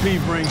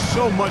 MP brings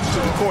so much to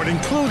the court,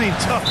 including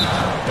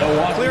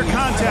toughness. Clear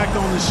contact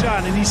on the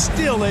shot, and he's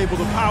still able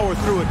to power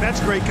through it. That's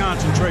great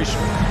concentration.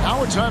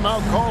 Now a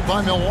timeout called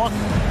by Milwaukee.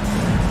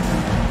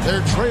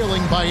 They're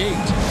trailing by 8.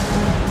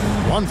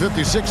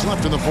 1:56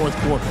 left in the fourth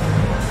quarter.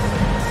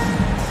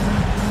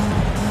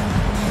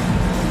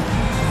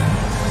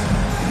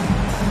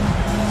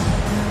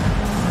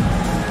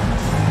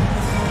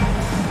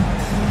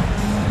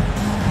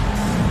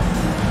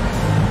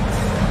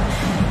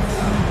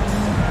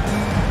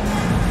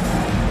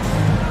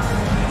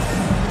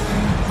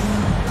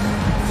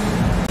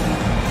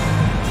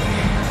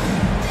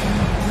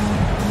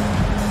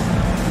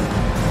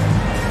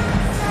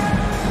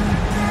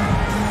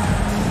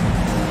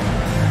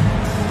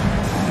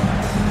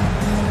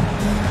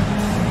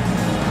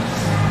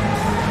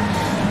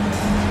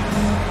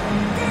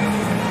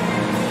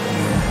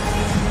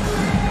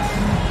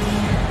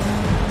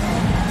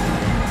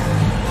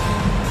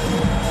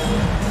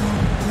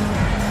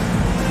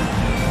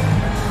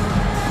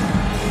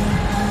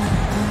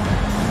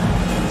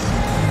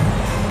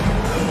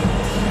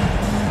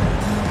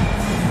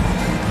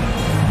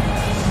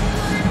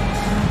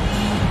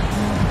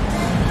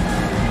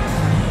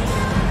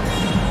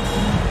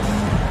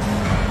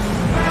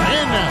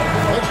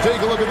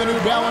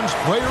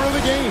 Player of the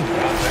game,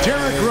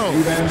 Derrick Rose.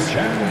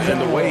 And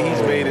the way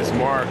he's made his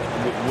mark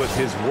with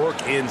his work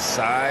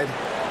inside,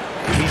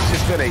 he's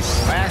just been a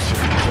slasher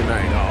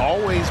tonight.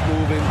 Always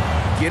moving,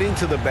 getting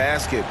to the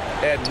basket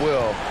at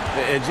will,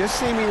 and just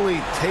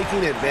seemingly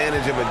taking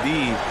advantage of a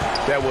D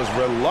that was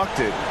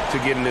reluctant to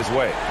get in his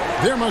way.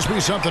 There must be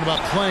something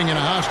about playing in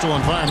a hostile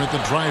environment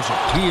that drives it.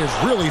 He is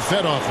really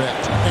fed off that.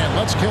 And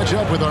let's catch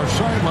up with our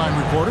sideline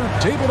reporter,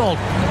 David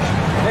Aldridge.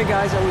 Hey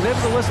guys, I was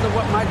able to listen to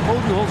what Mike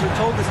Budenholzer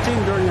told his team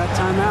during that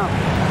timeout.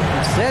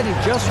 He said he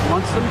just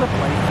wants them to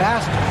play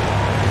faster.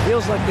 It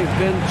feels like they've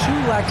been too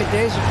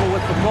lackadaisical with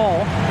the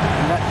ball,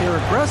 and that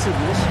their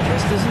aggressiveness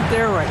just isn't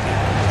there right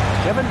now.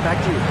 Kevin, back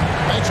to you.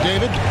 Thanks,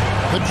 David.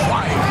 The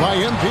drive by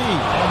MP.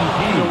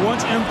 So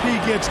once MP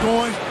gets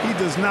going, he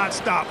does not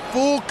stop.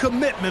 Full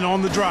commitment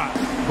on the drive.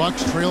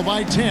 Bucks trail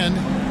by 10.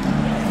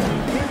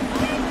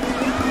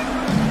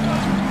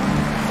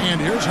 And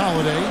here's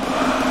Holiday.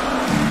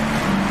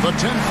 The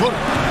 10-footer.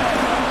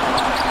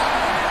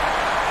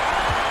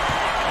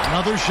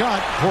 Another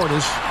shot.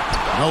 Portis.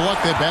 No luck.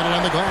 They batted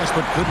on the glass,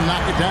 but couldn't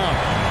knock it down.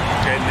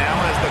 And now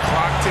as the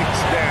clock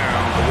ticks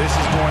down, this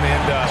is going to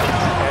end up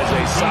as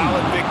a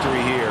solid victory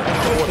here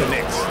for the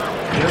Knicks.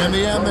 In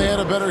the end, they had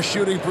a better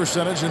shooting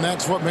percentage, and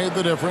that's what made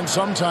the difference.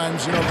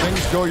 Sometimes, you know,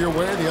 things go your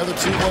way. The other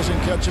team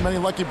wasn't catching many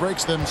lucky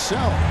breaks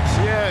themselves.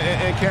 Yeah,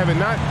 and Kevin,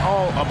 not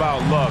all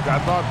about luck. I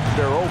thought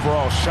their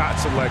overall shot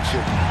selection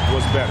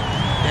was better.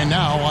 And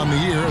now, on the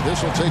year,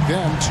 this will take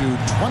them to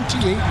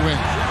 28 wins.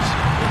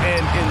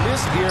 And in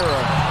this era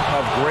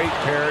of great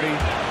parity,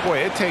 boy,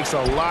 it takes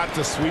a lot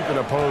to sweep an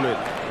opponent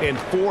in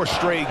 4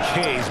 straight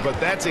games, but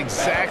that's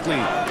exactly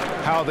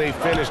how they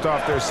finished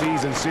off their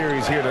season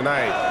series here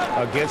tonight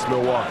against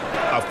Milwaukee.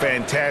 A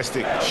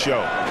fantastic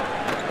show.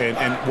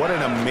 And what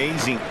an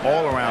amazing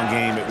all-around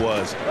game it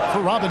was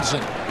for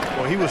Robinson.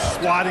 Well, he was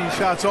swatting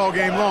shots all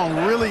game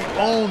long, really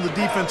owned the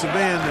defensive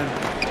end and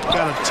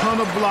got a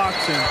ton of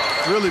blocks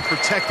and really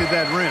protected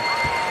that rim.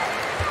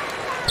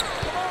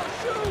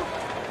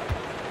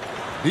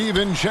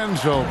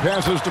 DiVincenzo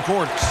passes to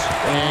Portis.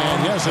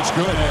 And yes, it's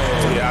good.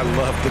 Yeah, I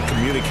love the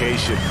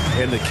communication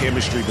and the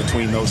chemistry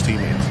between those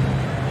teammates.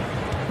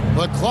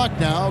 The clock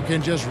now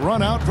can just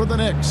run out for the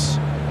Knicks.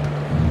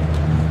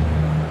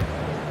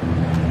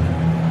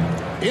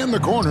 In the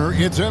corner,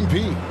 it's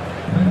MP.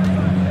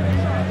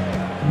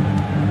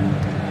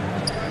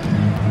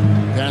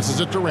 Passes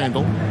it to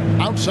Randall.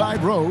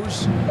 Outside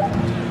Rose.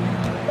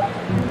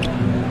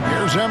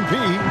 Here's MP.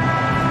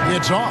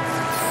 It's off.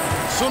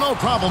 So no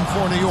problem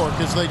for New York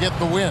as they get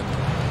the win.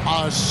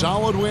 A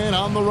solid win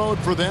on the road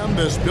for them.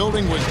 This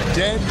building was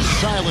dead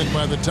silent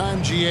by the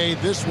time, GA,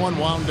 this one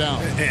wound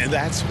down. And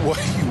that's what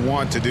you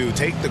want to do.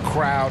 Take the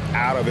crowd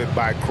out of it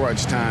by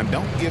crunch time.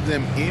 Don't give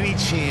them any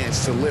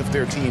chance to lift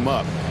their team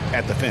up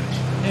at the finish.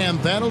 And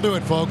that'll do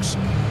it, folks.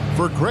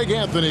 For Greg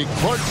Anthony,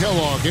 Clark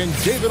Kellogg, and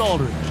David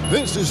Aldridge,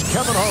 this is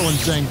Kevin Harlan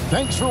saying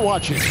thanks for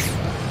watching.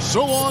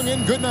 So long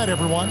and good night,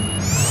 everyone.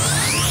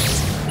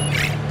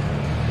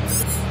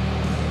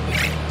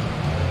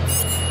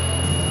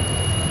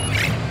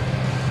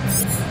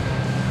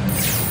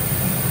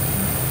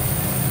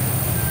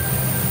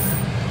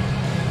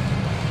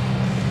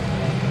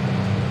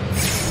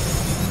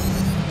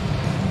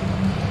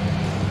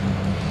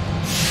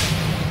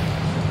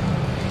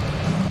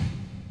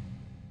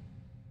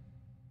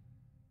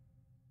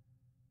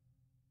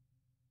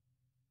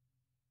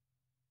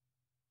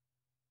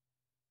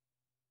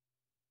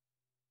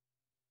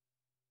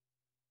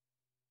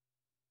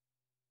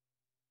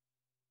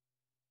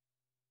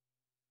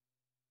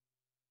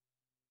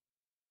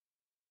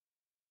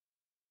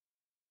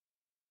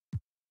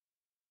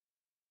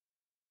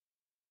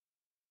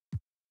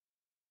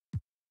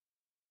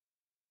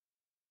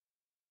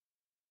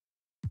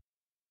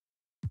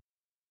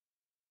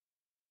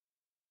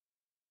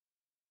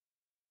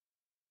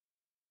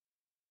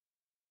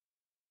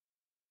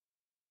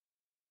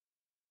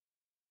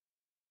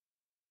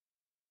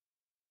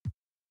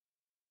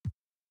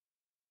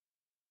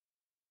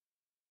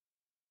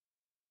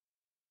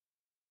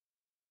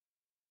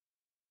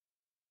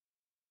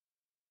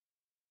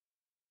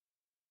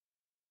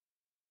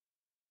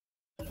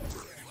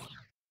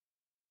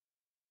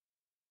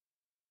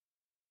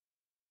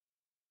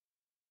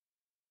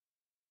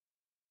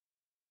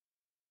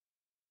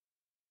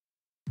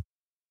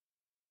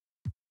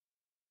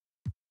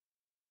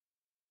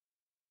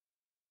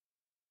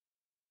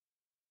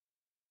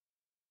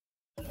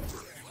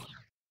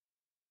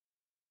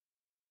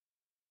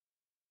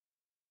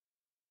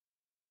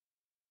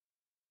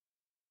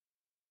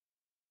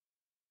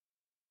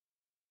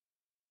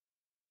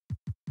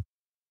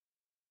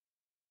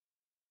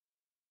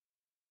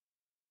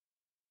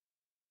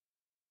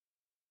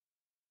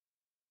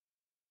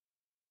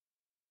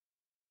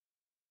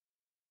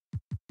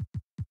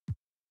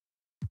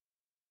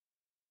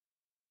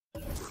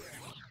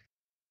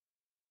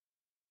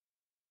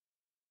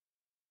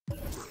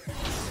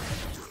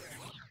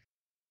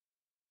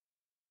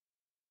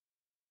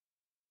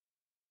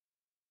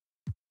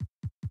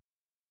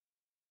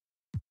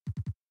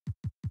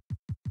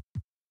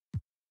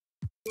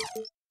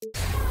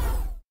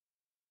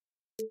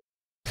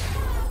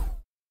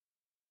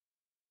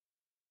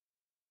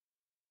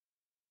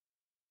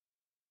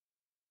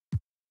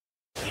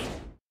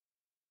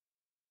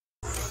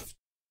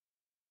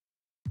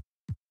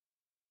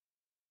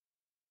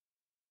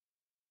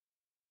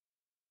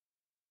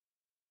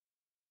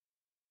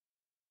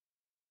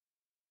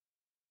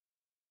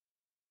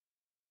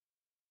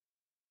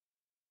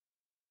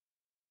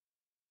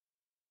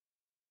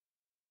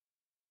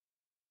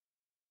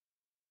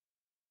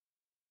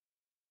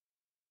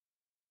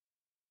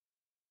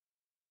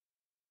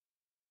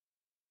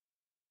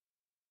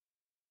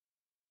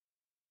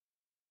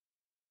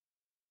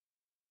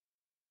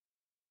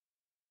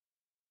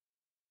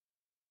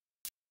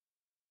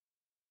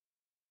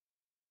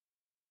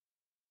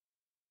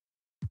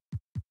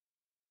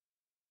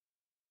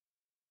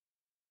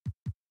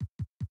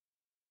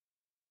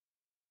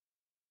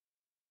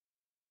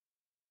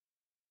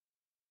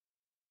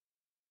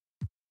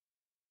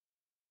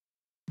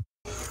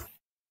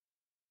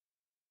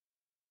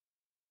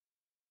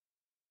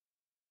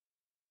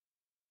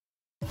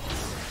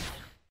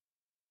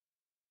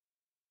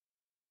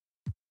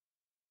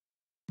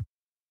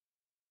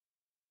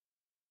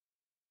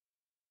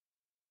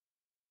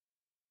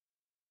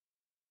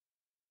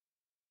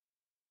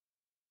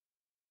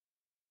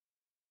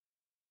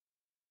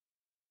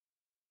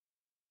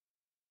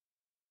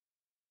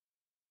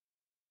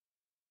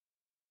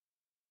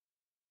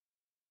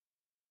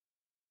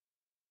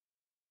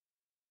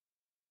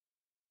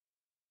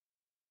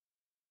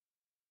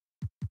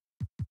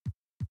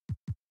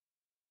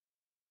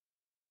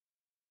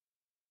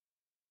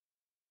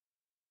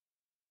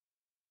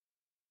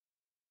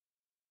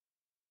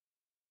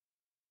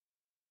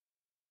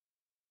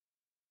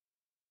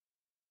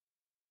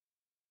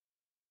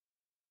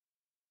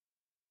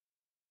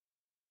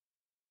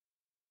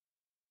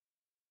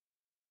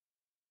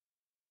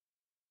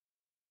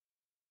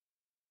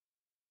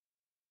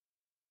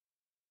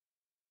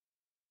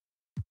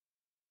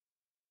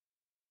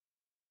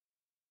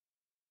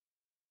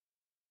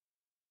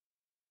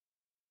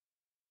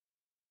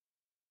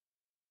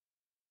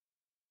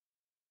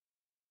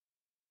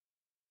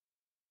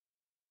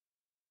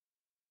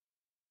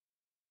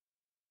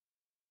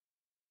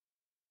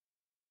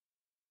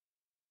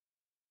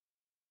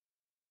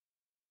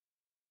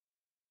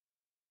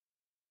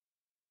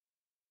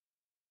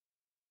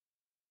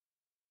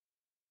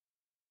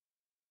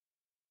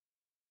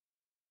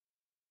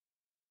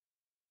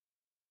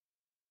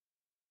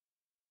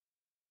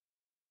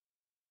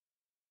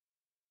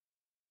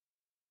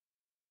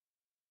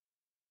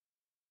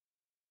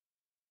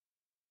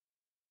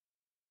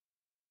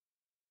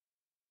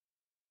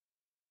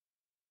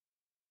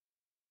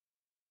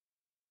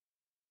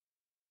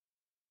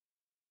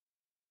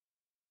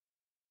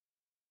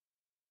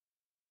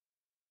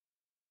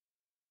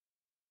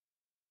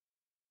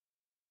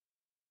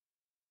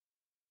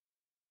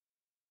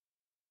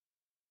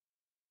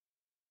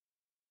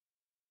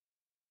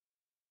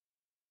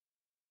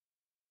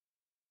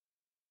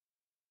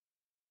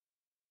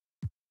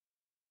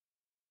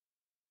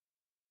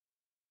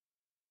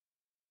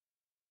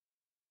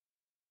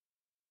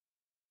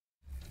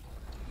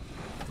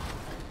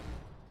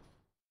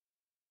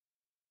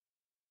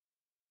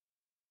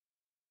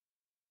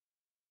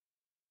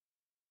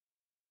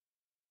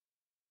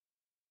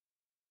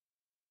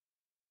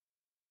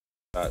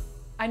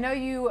 I know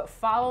you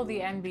follow the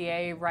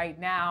NBA right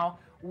now.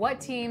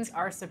 What teams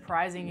are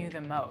surprising you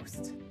the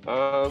most?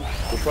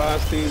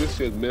 Surprise team this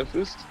year is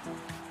Memphis,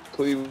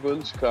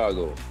 Cleveland,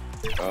 Chicago.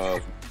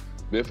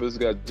 Memphis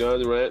got John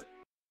Durant.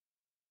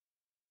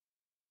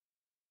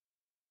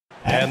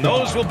 And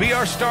those will be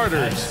our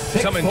starters.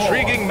 Some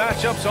intriguing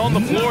matchups on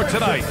the floor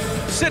tonight.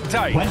 Sit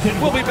tight.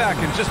 We'll be back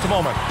in just a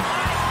moment.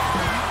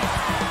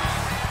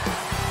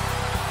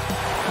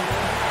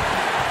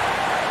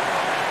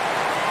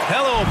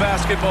 Hello,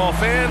 basketball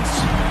fans.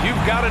 You've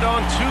got it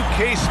on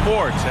 2K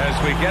Sports as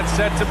we get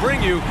set to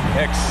bring you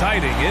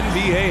exciting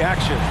NBA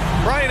action.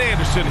 Brian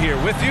Anderson here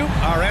with you.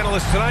 Our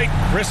analysts tonight,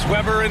 Chris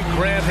Webber and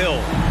Grant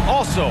Hill.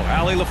 Also,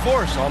 Allie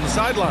LaForce on the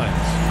sidelines.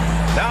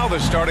 Now the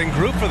starting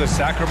group for the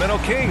Sacramento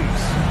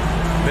Kings.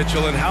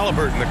 Mitchell and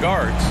Halliburton, the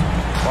guards.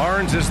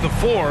 Barnes is the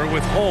 4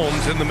 with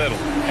Holmes in the middle.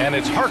 And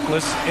it's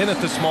Harkless in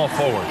at the small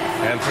forward.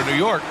 And for New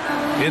York,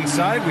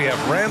 inside we have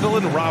Randall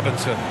and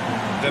Robinson.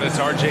 Then it's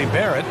R.J.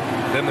 Barrett.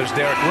 Then there's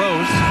Derrick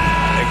Rose.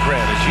 And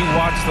Grant, as you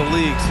watch the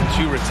league since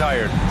you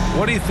retired,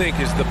 what do you think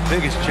is the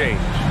biggest change?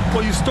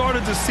 Well, you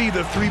started to see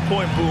the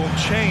three-point boom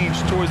change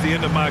towards the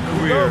end of my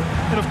career.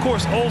 And, of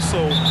course,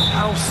 also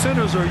how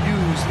centers are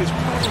used is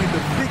probably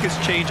the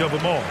biggest change of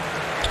them all.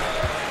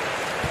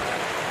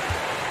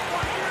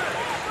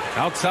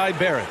 Outside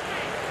Barrett.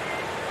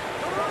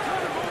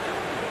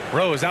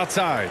 Rose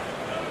outside.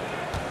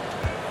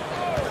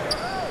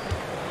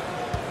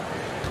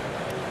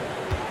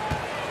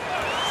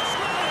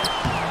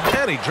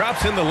 And he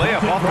drops in the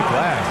layup off the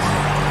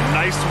glass.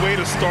 Nice way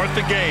to start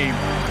the game.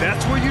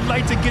 That's where you'd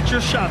like to get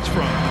your shots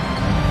from.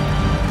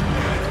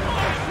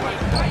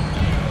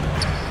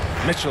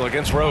 Mitchell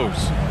against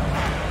Rose.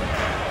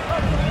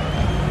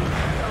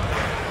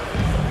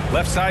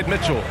 Left side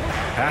Mitchell.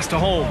 Pass to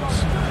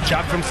Holmes.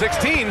 Shot from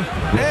 16.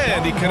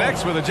 And he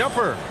connects with a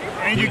jumper.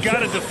 And you got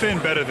to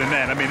defend better than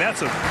that. I mean,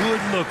 that's a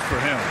good look for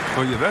him.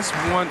 Oh, yeah, that's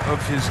one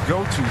of his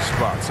go-to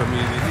spots. I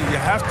mean, you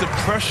have to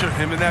pressure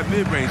him in that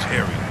mid-range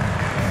area.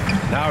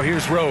 Now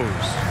here's Rose.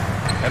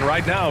 And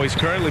right now he's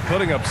currently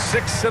putting up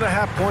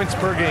 6.5 points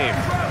per game.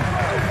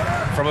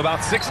 From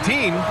about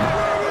 16,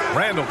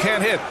 Randall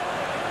can't hit.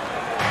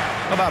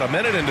 About a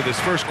minute into this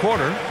first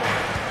quarter.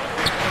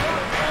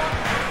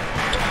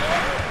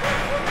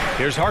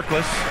 Here's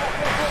Harkless.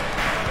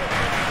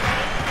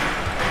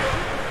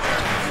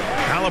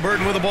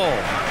 Halliburton with the ball.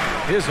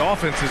 His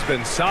offense has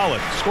been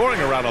solid, scoring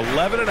around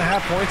 11.5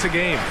 points a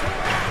game.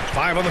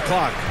 5 on the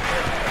clock.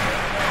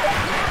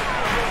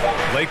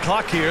 Late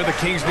clock here. The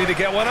Kings need to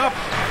get one up.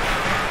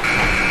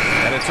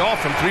 And it's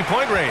off from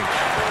three-point range.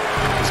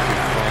 This kid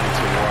fun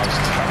to watch.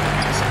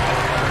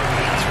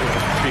 It's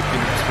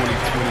picking the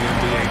 2020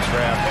 NBA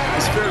draft.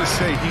 It's fair to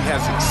say he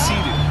has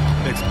exceeded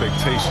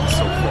expectations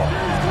so far.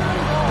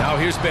 Now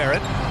here's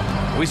Barrett.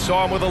 We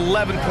saw him with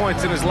 11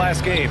 points in his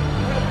last game.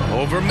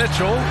 Over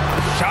Mitchell.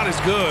 Shot is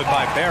good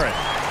by Barrett.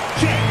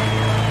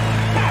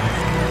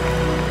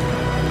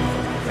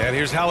 And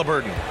here's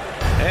Halliburton.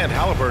 And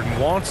Halliburton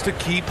wants to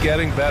keep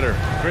getting better.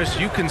 Chris,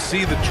 you can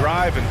see the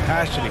drive and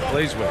passion he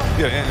plays with.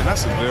 Yeah, and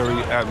that's a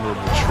very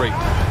admirable trait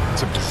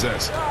to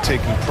possess.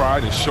 Taking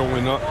pride in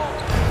showing up.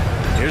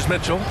 Here's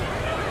Mitchell.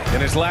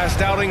 In his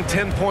last outing,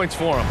 10 points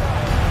for him.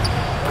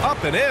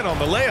 Up and in on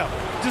the layup.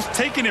 Just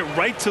taking it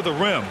right to the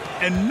rim,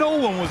 and no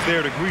one was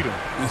there to greet him.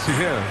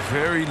 Yeah,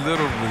 very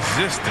little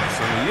resistance.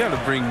 I mean, you had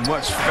to bring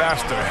much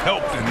faster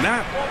help than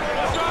that.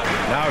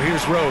 Now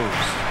here's Rose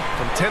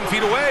from 10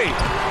 feet away.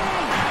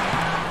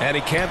 And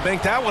he can't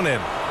bank that one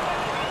in.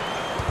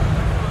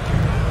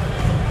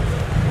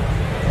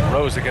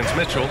 Rose against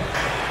Mitchell.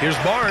 Here's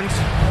Barnes.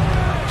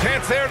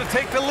 Chance there to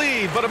take the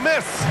lead, but a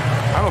miss.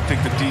 I don't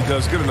think the D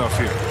does good enough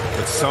here,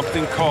 but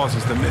something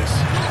causes the miss.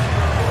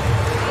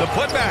 The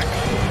putback.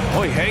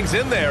 Oh, he hangs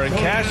in there and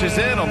cashes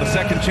in on the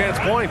second chance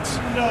points.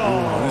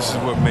 Oh, this is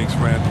what makes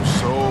Randall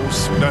so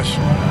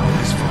special.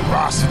 His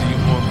ferocity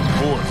on the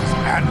boards is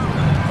admirable.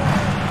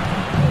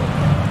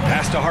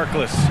 Pass to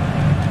Harkless.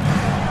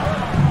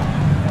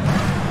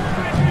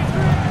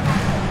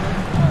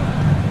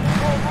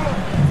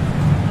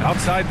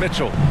 Outside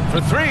Mitchell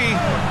for three.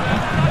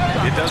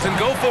 It doesn't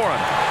go for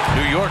him.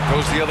 New York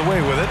goes the other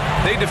way with it.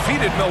 They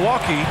defeated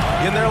Milwaukee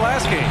in their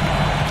last game.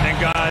 And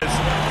guys,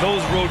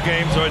 those road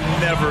games are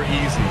never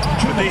easy.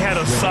 But they had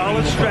a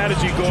solid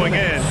strategy going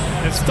in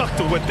and stuck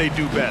to what they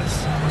do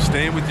best.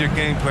 Staying with your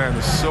game plan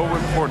is so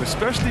important,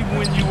 especially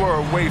when you are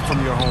away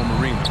from your home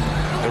arena.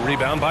 The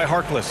rebound by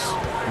Harkless.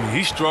 I mean,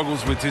 he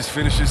struggles with his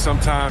finishes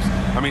sometimes.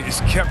 I mean,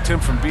 it's kept him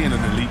from being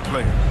an elite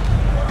player.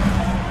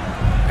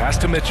 Pass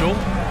to Mitchell.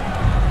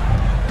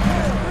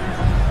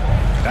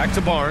 Back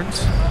to Barnes.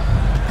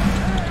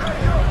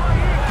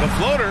 The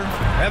floater,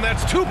 and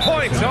that's 2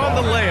 points on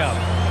the layup.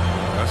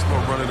 That's no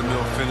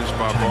run-of-the-mill finish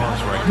by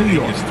Barnes right there. He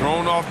gets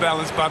thrown off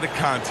balance by the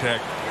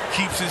contact,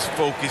 keeps his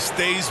focus,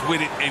 stays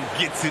with it, and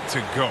gets it to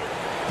go.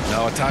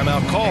 Now a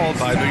timeout called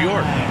by New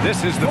York.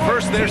 This is the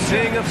first they're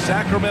seeing of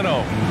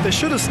Sacramento. They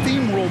should have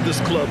steamrolled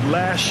this club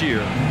last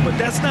year, but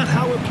that's not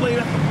how it played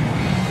out.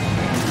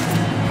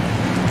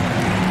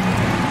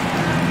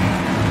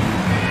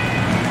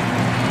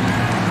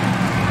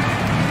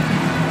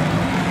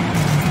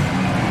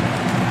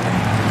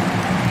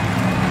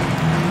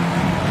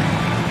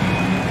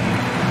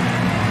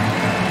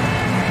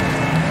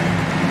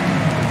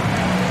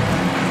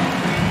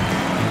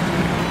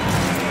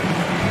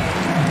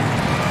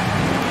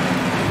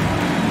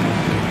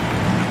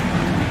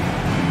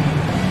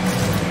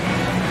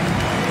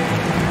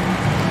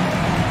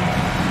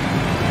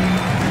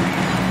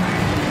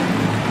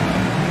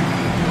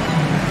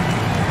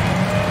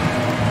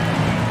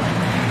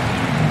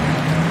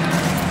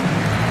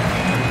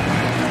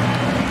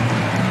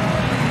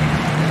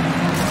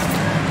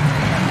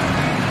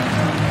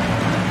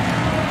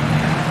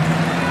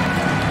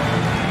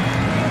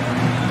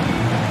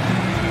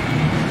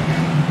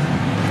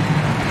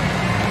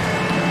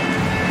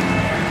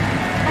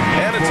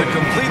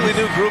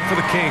 Group for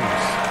the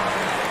Kings.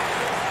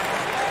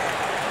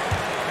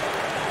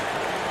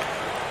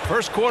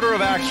 First quarter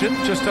of action,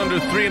 just under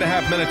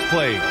 3.5 minutes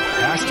played.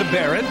 Pass to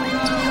Barrett.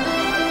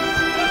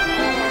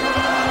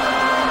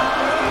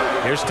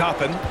 Here's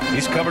Toppin.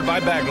 He's covered by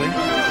Bagley.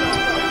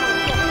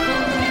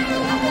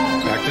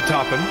 Back to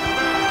Toppin.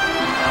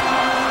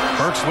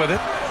 Burks with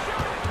it.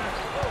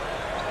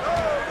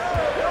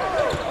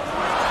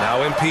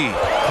 Now MP.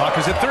 Clock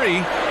is at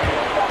 3.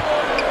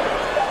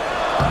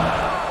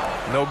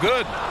 No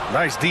good.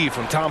 Nice D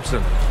from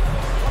Thompson.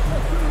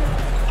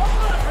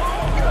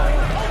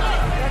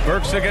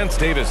 Burks against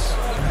Davis.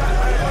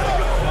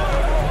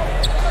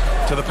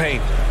 To the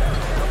paint.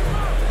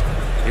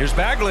 Here's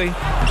Bagley.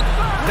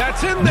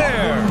 That's in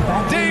there.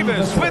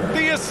 Davis with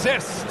the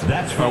assist.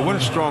 What a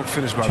strong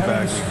finish by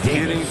Bagley.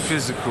 Getting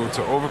physical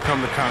to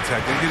overcome the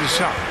contact and get a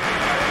shot.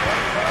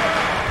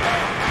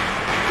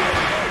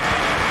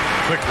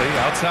 Quickly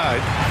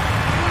outside.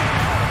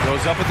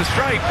 Goes up at the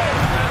stripe.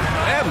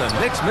 And the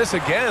Knicks miss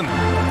again.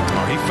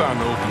 Oh, he found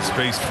the open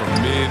space from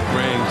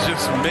mid-range.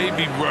 Just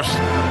maybe rush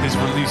his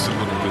release a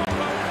little bit.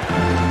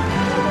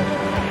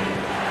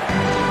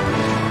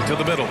 To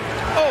the middle.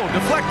 Oh,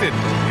 deflected.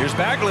 Here's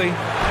Bagley.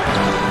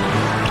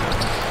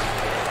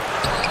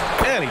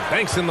 And he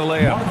banks in the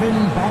layup.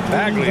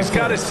 Bagley's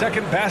got his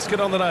second basket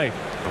on the night.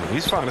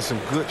 He's finding some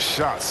good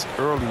shots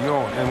early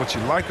on. And what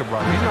you like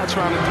about it, he's not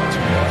trying to do too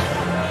much.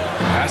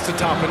 Pass to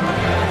Toppin.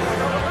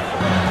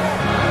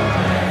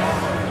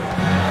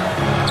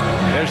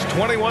 There's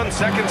 21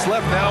 seconds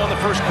left now in the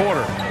first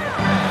quarter.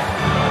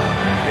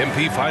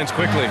 MP finds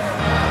quickly.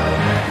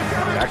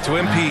 Back to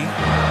MP.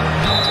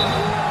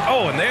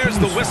 Oh, and there's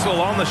the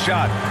whistle on the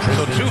shot.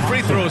 So 2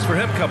 free throws for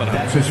him coming up.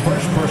 That's his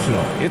first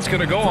personal. It's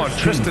going to go on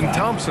Tristan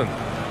Thompson.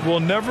 We'll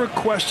never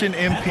question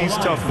MP's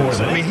toughness.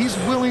 I mean, he's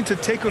willing to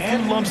take a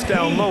few lumps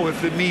down low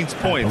if it means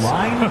points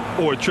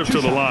or a trip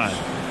to the line.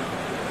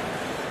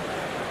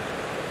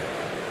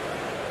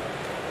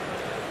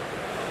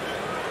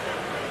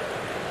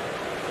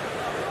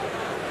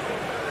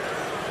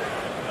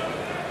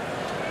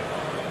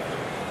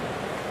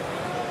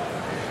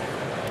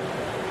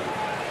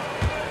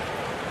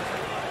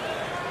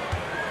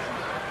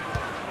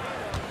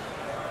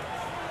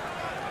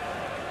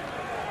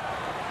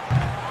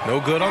 No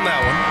good on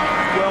that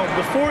one. Well,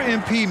 before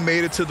MP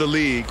made it to the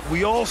league,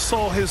 we all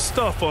saw his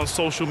stuff on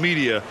social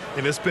media,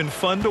 and it's been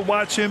fun to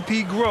watch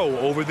MP grow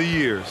over the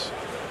years.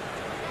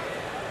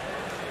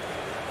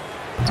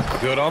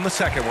 Good on the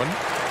second one.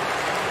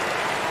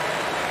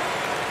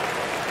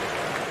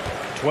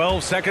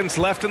 12 seconds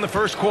left in the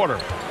first quarter.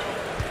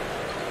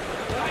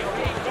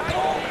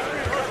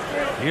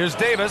 Here's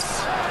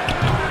Davis.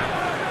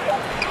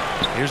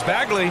 Here's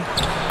Bagley.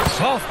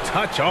 Soft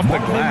touch off the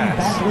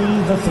glass.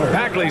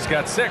 Bagley's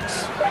got 6.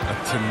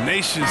 A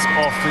tenacious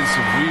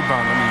offensive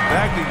rebound. I mean,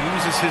 Bagley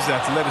uses his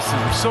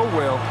athleticism so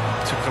well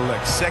to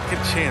collect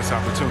second chance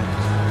opportunities.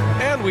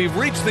 And we've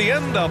reached the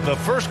end of the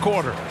first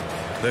quarter.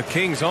 The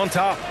Kings on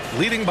top,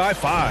 leading by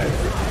 5.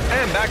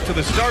 And back to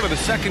the start of the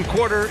second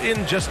quarter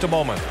in just a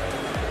moment.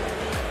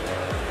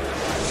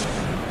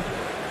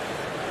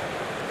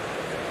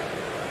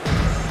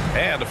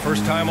 And a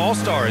first-time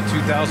All-Star in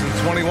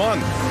 2021.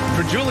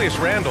 For Julius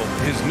Randle,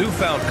 his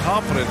newfound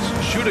confidence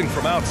shooting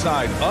from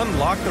outside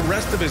unlocked the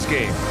rest of his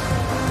game.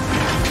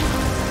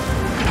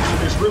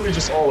 It's really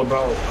just all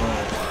about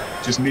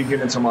just me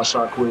getting into my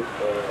shot quick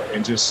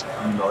and just,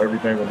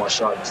 everything with my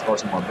shot. It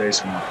starts with my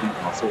base and my feet,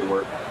 my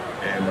footwork.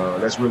 And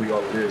that's really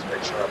all it is,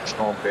 making sure I have a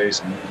strong base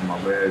and moving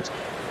my legs,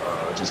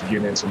 just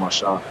getting into my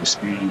shot with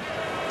speed.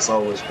 It's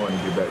always fun to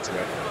get back to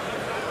that.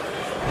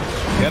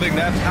 Getting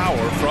that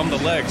power from the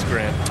legs,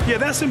 Grant. Yeah,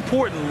 that's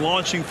important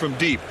launching from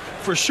deep.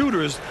 For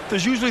shooters,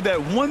 there's usually that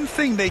one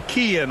thing they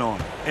key in on,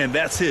 and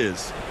that's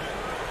his.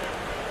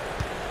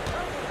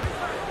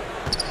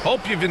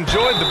 Hope you've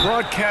enjoyed the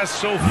broadcast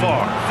so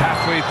far.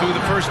 Halfway through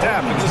the first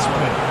half in this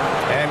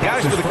one. And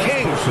guys, for the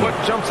Kings, what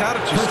jumps out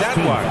at you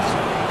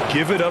stat-wise?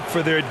 Give it up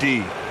for their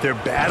D. They're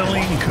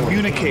battling,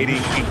 communicating,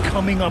 and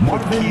coming up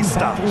with key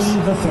stops.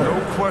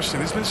 No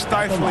question. It's been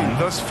stifling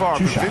thus far,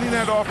 preventing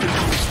that offense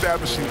from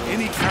establishing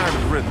any kind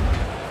of rhythm.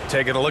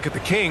 Taking a look at the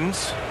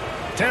Kings.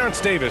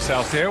 Terrence Davis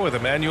out there with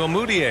Emmanuel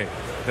Mudiay.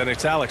 Then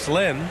it's Alex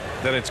Len.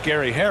 Then it's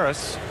Gary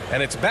Harris.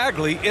 And it's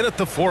Bagley in at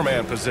the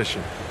 4-man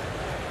position.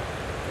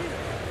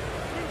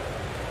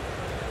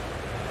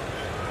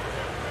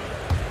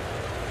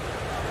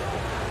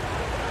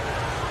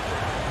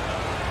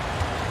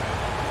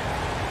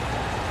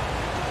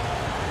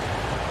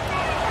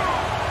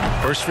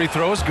 First free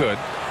throw is good.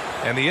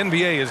 And the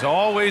NBA is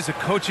always a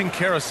coaching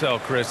carousel,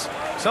 Chris.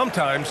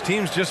 Sometimes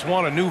teams just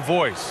want a new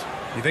voice.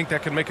 You think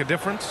that can make a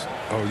difference?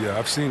 Oh, yeah,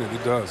 I've seen it.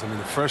 It does. I mean,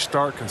 a fresh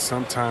start can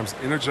sometimes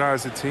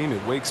energize the team.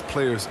 It wakes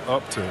players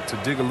up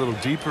to dig a little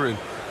deeper. And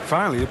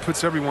finally, it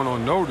puts everyone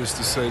on notice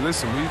to say,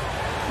 listen,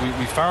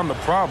 we found the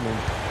problem.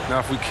 Now,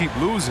 if we keep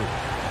losing,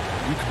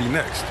 we could be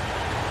next.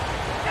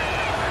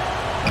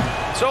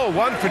 So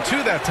 1 for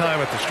 2 that time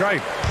at the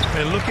stripe.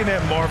 And looking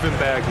at Marvin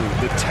Bagley,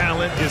 the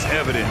talent is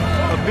evident.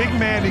 A big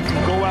man that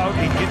can go out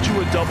and get you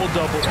a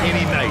double-double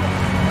any night.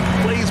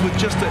 Plays with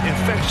just an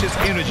infectious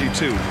energy,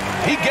 too.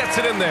 He gets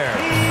it in there.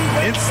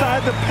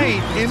 Inside the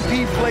paint,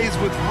 MP plays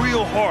with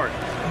real heart,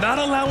 not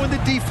allowing the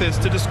defense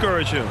to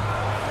discourage him.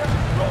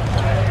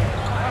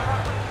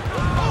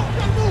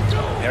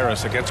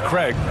 Harris against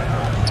Craig.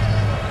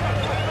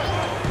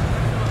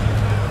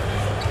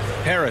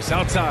 Harris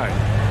outside.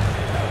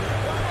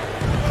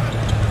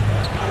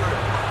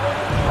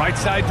 Right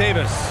side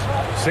Davis.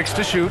 6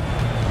 to shoot.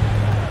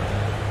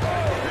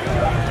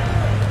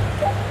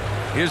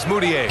 Here's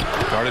Mudiay.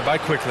 Guarded by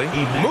Quickly.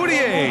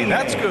 Mudiay,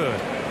 that's good.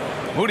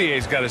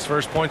 Mudiay's got his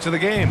first points of the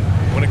game.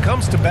 When it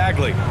comes to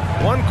Bagley,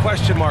 one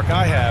question mark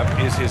I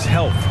have is his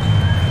health.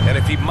 And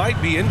if he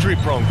might be injury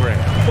prone, Grant.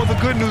 Well, the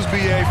good news,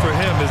 BA, for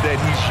him is that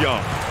he's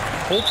young.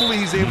 Hopefully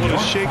he's able to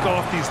shake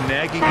off these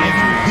nagging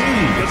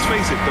injuries. Let's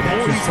face it, the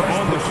more he's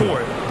on the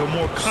court, the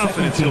more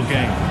confidence he'll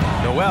gain.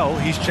 Noel,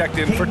 he's checked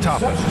in for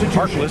Toppin.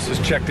 Harkless is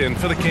checked in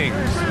for the Kings.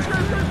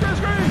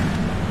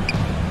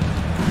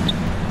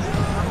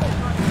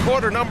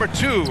 quarter number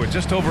 2 with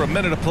just over a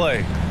minute of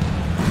play.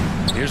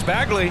 Here's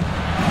Bagley.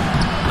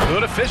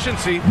 Good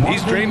efficiency.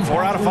 He's drained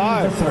 4 out of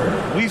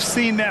 5. We've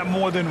seen that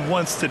more than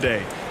once today.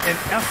 An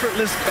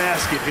effortless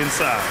basket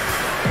inside.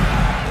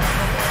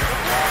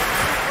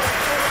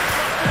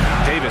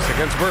 Davis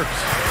against Burks.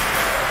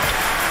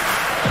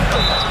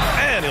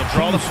 And he'll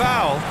draw the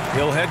foul.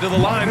 He'll head to the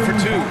line for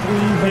 2.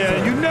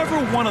 Yeah, you never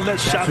want to let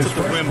shots at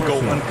the rim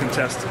go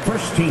uncontested.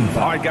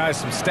 All right, guys,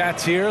 some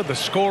stats here. The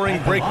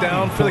scoring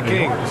breakdown for the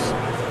Kings.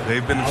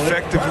 They've been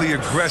effectively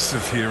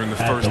aggressive here in the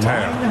first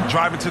half,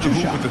 driving to the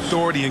hoop with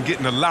authority and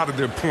getting a lot of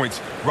their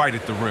points right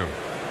at the rim.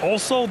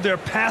 Also, their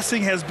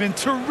passing has been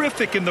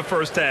terrific in the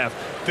first half.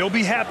 They'll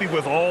be happy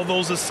with all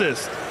those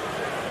assists.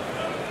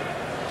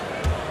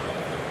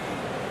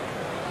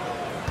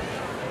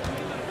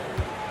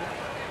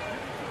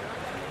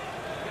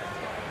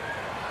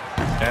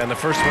 And the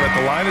first one at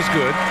the line is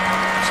good.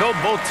 So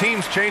both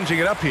teams changing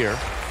it up here.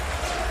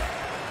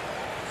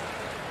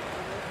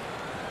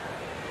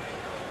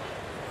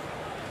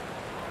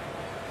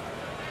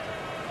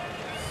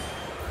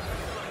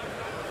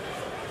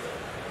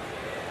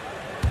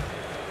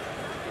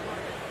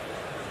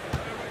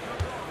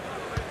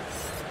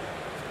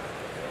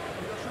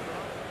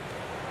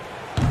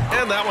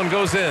 And that one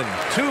goes in.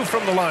 2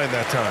 from the line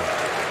that time.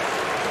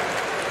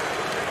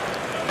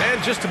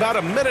 And just about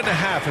a minute and a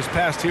half has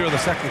passed here in the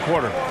second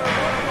quarter.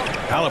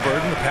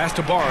 Halliburton, the pass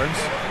to Barnes.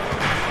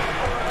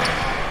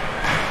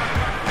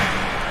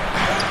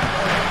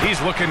 He's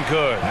looking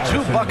good.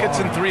 2 buckets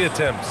in 3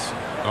 attempts.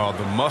 Oh,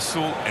 the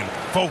muscle and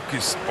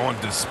focus on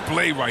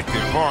display right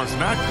there. Barnes,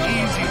 not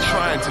easy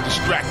trying to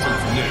distract him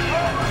from there.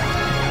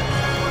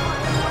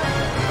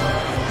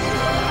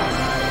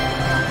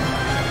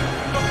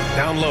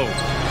 Down low.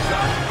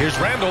 Here's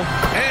Randall,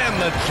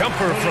 and the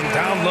jumper from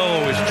down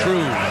low is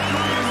true.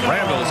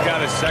 Randall's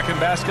got his second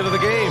basket of the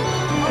game.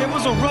 It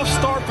was a rough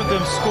start for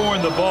them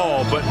scoring the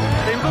ball, but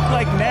they look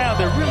like now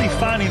they're really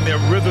finding their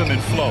rhythm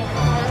and flow.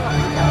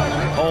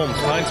 Holmes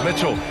finds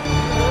Mitchell.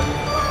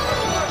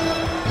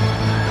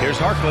 Here's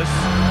Harkless.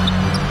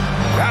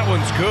 That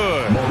one's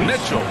good.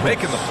 Mitchell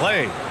making the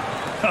play.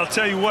 I'll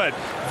tell you what,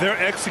 their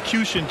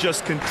execution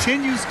just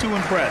continues to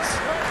impress.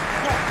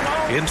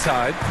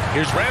 Inside,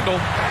 here's Randall.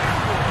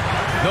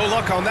 No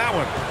luck on that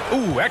one.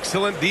 Ooh,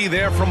 excellent D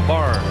there from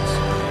Barnes.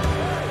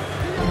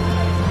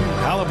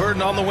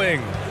 Halliburton on the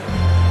wing.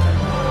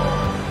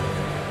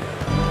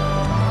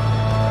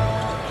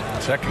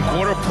 Second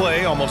quarter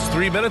play, almost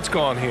 3 minutes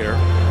gone here.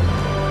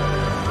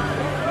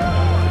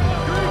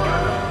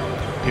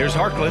 Here's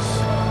Harkless.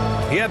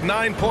 He had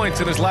 9 points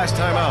in his last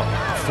time out.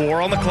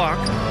 4 on the clock.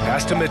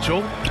 Pass to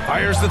Mitchell.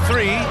 Fires the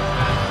 3.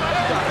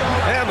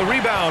 And the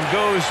rebound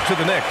goes to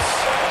the Knicks.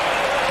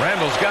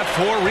 Randall's got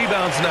 4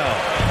 rebounds now.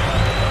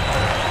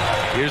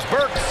 Here's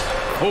Burks.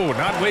 Oh,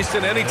 not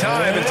wasting any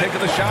time and taking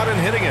the shot and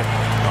hitting it.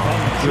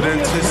 Good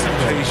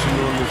anticipation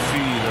on the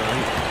feed.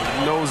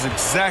 He knows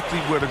exactly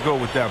where to go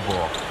with that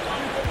ball.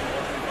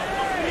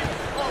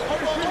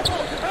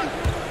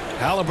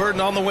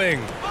 Halliburton on the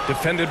wing.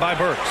 Defended by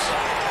Burks.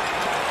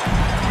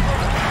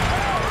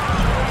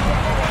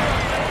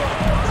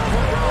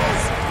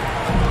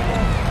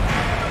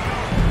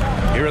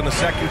 Here in the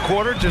second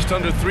quarter, just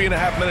under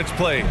 3.5 minutes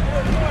played.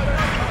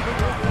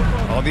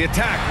 On the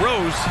attack,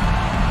 Rose.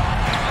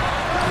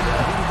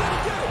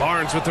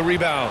 Barnes with the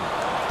rebound.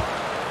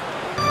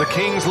 The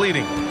Kings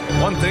leading.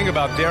 One thing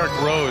about Derrick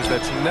Rose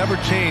that's never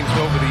changed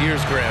over the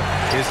years, Grant,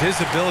 is his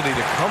ability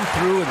to come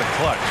through in the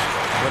clutch.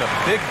 When a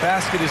big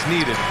basket is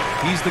needed,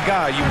 he's the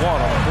guy you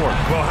want on the court.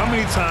 Well, how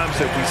many times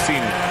have we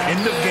seen it?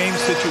 End of game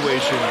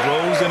situation,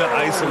 Rose in an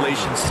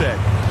isolation set.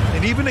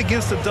 And even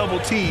against a double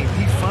team,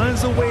 he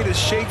finds a way to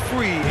shake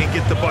free and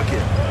get the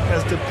bucket.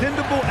 As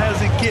dependable as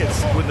it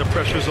gets when the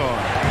pressure's on.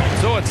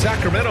 So it's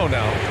Sacramento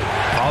now,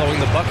 following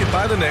the bucket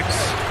by the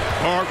Knicks.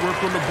 Hard work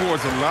on the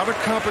boards, a lot of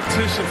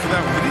competition for that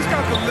one, but he's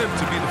got the lift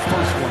to be the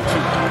first one, too.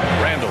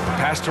 Randall,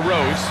 pass to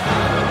Rose.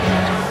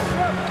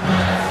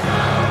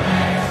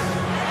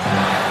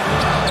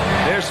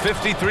 There's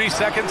 53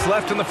 seconds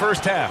left in the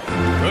first half.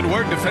 Good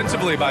work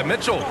defensively by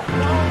Mitchell.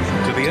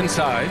 To the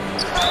inside.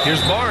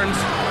 Here's Barnes.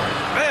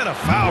 And a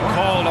foul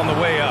called on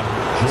the way up.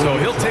 So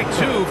he'll take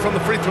 2 from the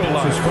free throw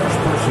line.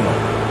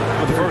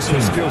 The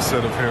personal skill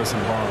set of Harrison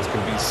Barnes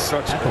can be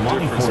such a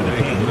difference in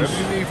making whatever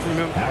you need from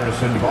him,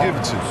 give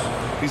it to you.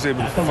 He's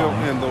able to fill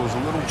in those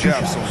little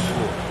gaps on the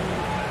floor.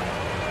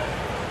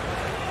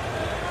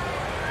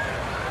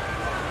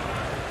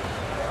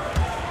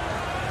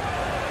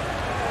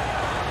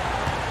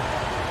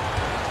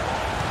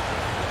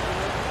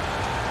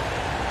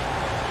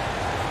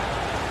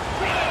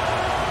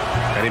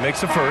 And he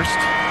makes the first.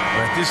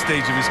 At this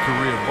stage of his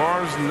career,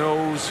 Barnes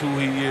knows who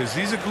he is.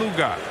 He's a glue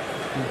guy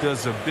who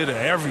does a bit of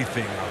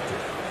everything out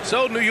there.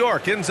 So New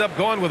York ends up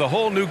going with a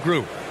whole new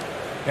group.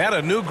 And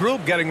a new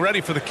group getting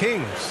ready for the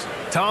Kings.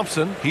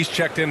 Thompson, he's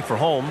checked in for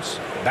Holmes.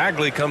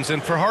 Bagley comes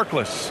in for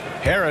Harkless.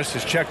 Harris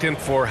is checked in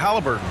for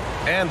Halliburton.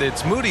 And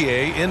it's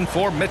Moutier in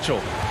for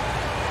Mitchell.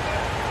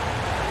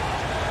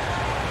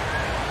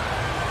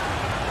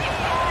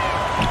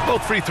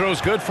 Both free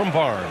throws good from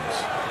Barnes.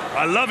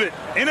 I love it.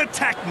 In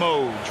attack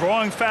mode,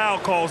 drawing foul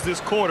calls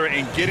this quarter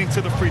and getting to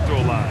the free throw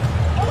line.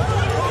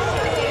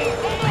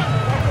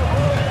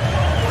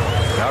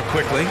 Now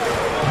quickly.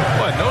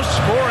 Boy, no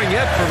scoring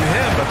yet from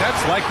him, but that's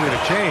likely to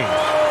change.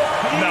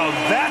 Now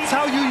that's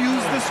how you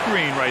use the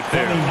screen right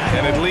there.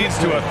 And it leads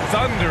to a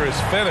thunderous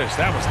finish.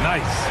 That was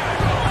nice.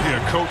 Yeah,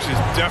 coach is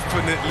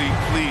definitely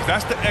pleased.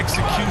 That's the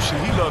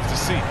execution he loves to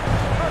see.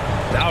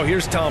 Now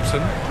here's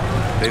Thompson.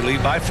 They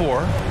lead by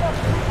 4.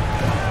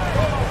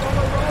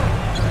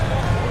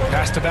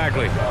 Pass to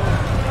Bagley.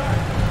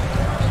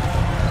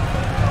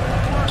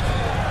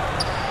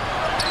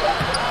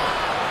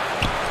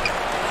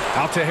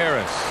 Out to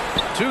Harris.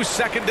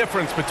 2-second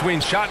difference between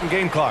shot and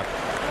game clock.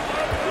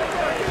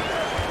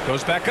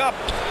 Goes back up.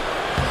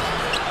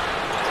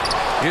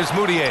 Here's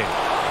Moutier.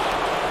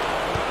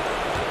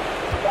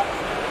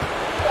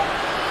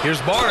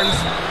 Here's Barnes.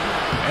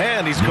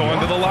 And he's going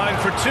to the line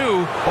for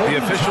 2. The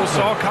official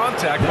saw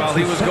contact while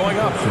he was going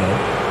up.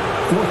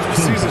 A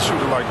season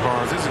shooter like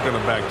Barnes isn't going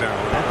to back down.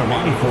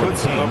 He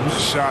puts up the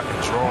shot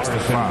and draws the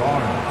foul.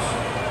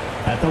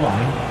 At the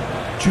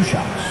line, 2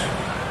 shots.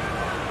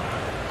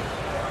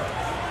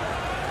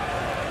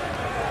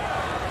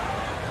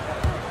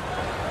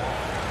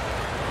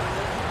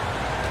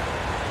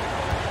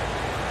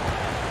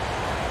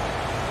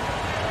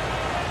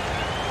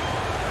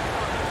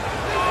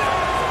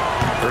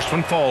 First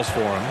one falls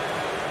for him.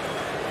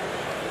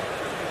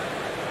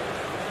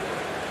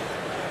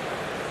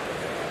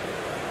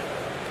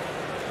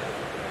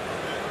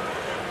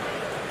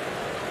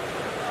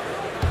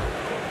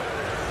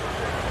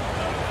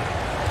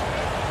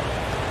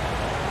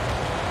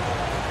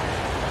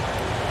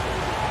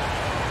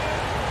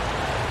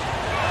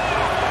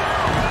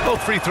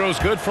 Both free throws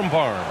good from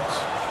Barnes.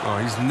 Oh,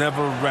 he's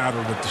never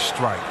rattled at the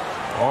strike.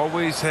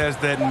 Always has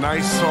that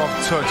nice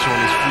soft touch on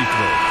his free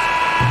throws.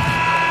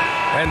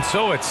 And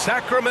so it's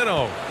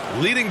Sacramento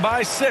leading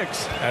by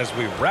 6 as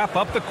we wrap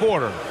up the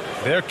quarter.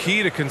 Their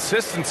key to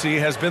consistency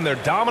has been their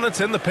dominance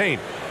in the paint.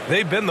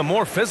 They've been the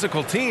more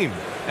physical team.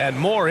 And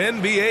more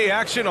NBA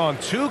action on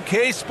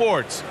 2K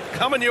Sports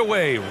coming your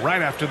way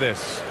right after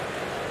this.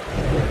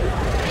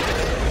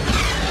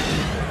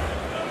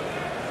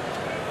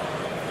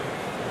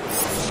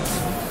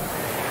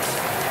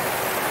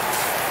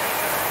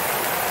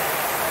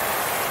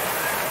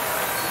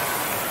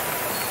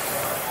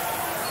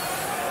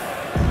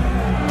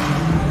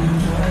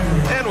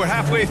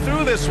 Halfway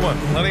through this one.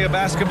 Plenty of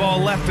basketball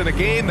left in a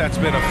game that's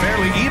been a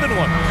fairly even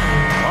one.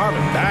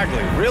 Marvin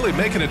Bagley really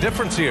making a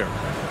difference here.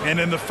 And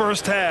in the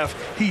first half,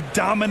 he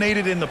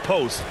dominated in the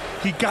post.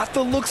 He got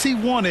the looks he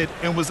wanted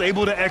and was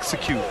able to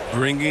execute.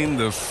 Bringing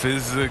the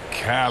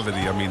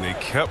physicality. I mean, they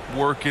kept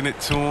working it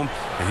to him,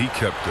 and he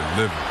kept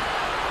delivering.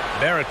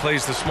 Barrett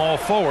plays the small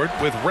forward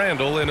with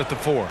Randall in at the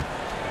 4.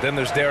 Then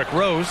there's Derrick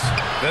Rose.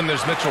 Then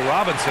there's Mitchell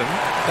Robinson.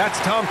 That's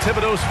Tom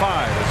Thibodeau's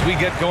 5 as we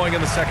get going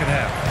in the second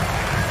half.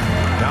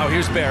 Now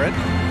here's Barrett.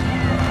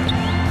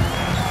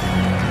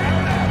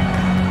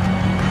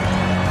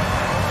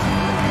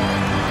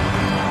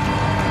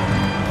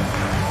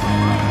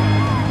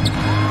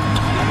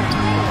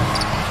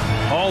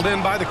 Hauled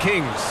in by the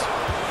Kings.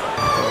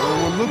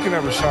 When we're looking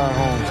at Rashad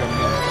Holmes, I mean,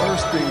 the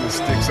first thing that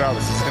sticks out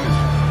is his energy.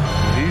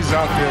 When he's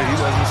out there, he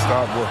doesn't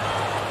stop working.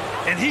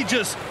 And he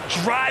just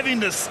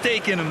driving the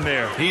stake in him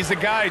there. He's a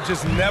guy who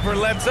just never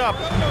lets up.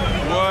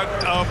 What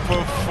a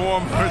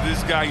performer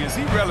this guy is.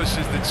 He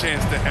relishes the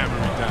chance to hammer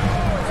it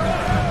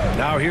down.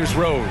 Now here's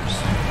Rose.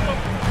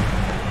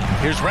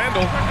 Here's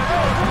Randall.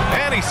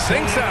 And he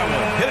sinks that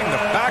one, hitting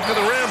the back of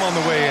the rim on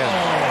the way in.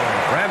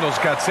 Randall's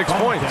got 6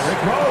 points.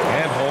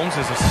 And Holmes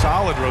is a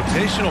solid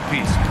rotational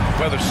piece,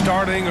 whether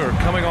starting or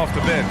coming off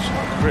the bench.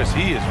 Chris,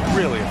 he is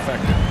really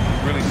effective.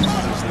 Really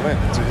uses his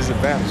length to his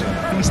advantage.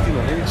 Feasting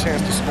on any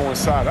chance to score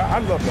inside. I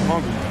love the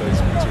hunger he plays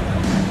with, too.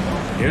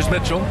 Here's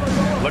Mitchell.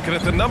 Looking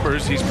at the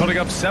numbers, he's putting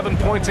up 7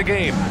 points a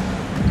game.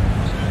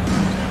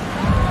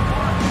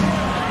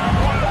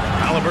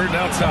 Halliburton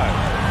outside.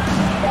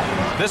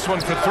 This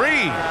one for 3.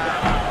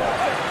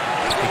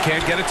 He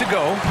can't get it to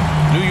go.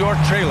 New York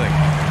trailing.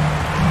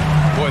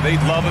 Boy,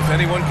 they'd love if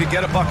anyone could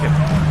get a bucket.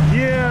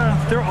 Yeah,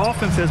 their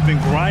offense has been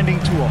grinding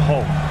to a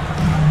halt.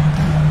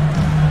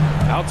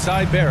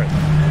 Outside Barrett.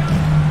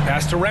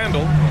 Pass to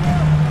Randall.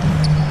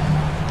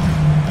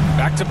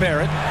 Back to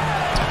Barrett.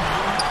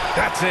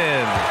 That's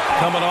in.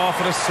 Coming off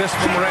an assist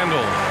from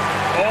Randall.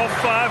 All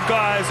 5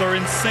 guys are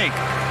in sync.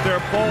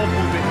 Their ball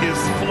movement is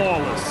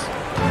flawless.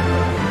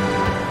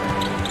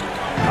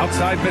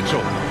 Outside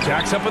Mitchell.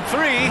 Jacks up a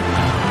 3.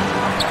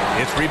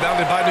 It's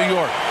rebounded by New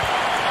York.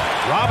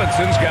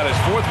 Robinson's got his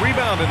 4th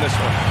rebound in this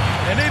one.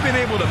 And they've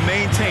been able to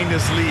maintain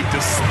this lead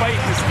despite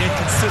his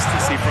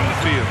inconsistency from the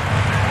field.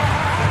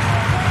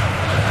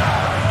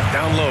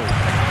 Down low.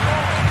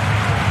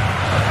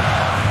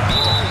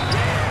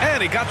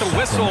 And he got the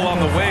whistle on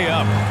the way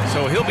up,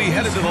 so he'll be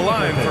headed to the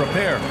line for a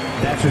pair.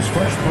 That's his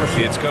first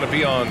personal. It's going to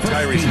be on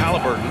Tyrese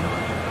Halliburton.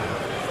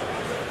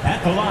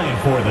 At the line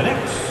for the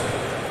Knicks,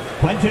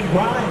 Quentin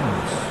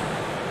Grimes.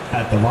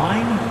 At the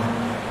line,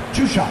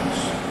 2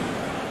 shots.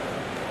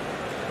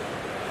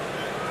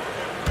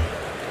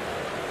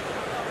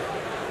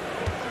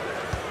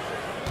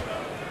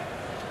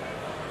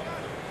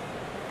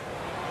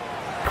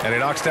 And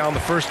he knocks down the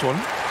first one.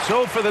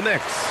 So for the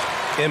Knicks,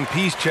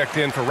 MP's checked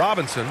in for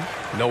Robinson.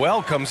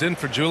 Noel comes in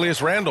for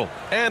Julius Randle.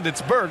 And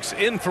it's Burks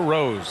in for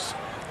Rose.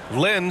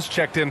 Lenz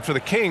checked in for the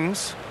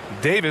Kings.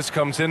 Davis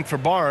comes in for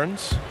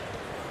Barnes.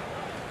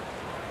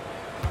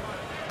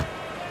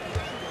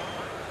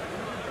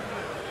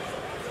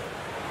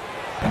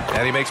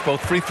 And he makes both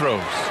free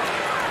throws.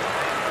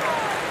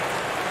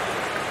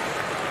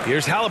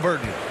 Here's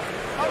Halliburton.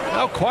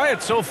 Now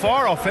quiet so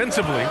far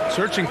offensively,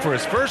 searching for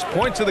his first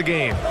points of the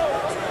game.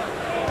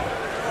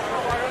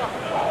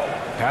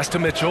 Pass to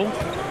Mitchell.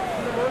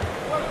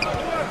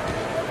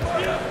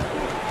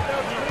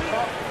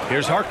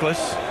 Here's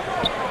Harkless.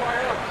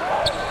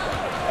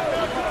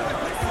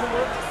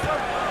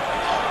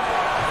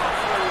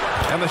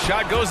 And the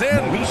shot goes in.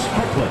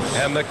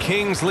 And the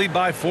Kings lead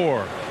by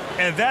 4.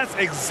 And that's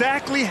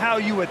exactly how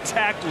you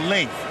attack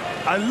length.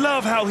 I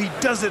love how he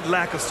doesn't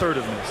lack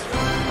assertiveness.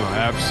 Well,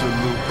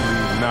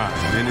 absolutely not.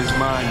 In his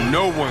mind,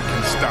 no one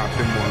can stop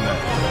him on that,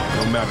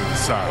 no matter the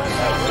size.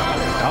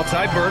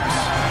 Outside Burks.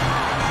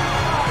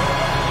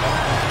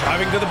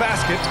 Driving to the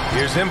basket.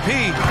 Here's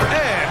MP.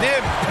 And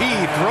MP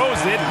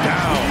throws it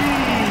down.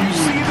 You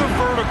see the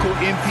vertical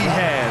MP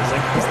has.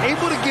 Like, he's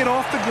able to get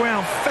off the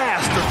ground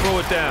fast to throw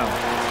it down.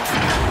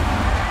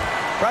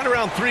 Right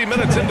around 3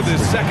 minutes into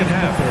this second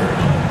half.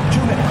 2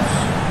 minutes.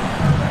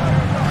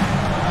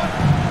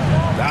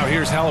 Now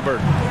here's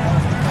Halliburton.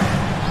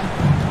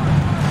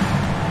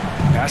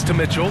 Pass to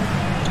Mitchell.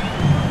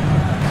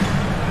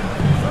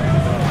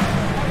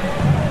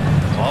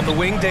 On the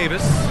wing,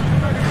 Davis.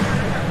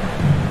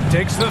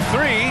 Takes the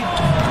 3.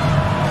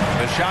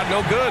 The shot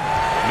no good.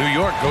 New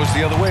York goes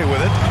the other way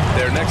with it.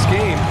 Their next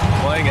game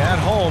playing at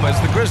home as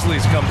the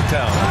Grizzlies come to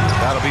town.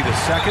 That'll be the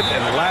second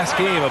and last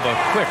game of a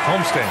quick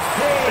homestand.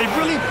 They've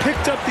really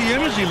picked up the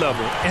energy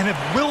level and have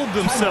willed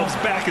themselves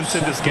back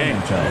into this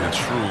game. Yeah,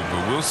 true,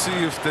 but we'll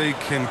see if they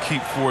can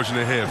keep forging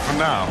ahead. For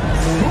now,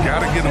 got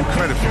to give them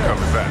credit for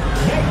coming back.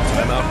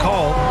 And I'll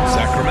call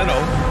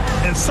Sacramento.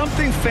 And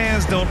something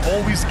fans don't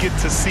always get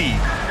to see.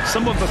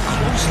 Some of the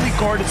closely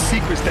guarded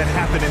secrets that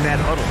happen in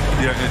that huddle.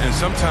 Yeah, and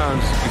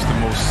sometimes it's the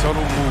most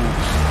subtle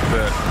moves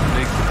that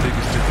make the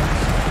biggest difference.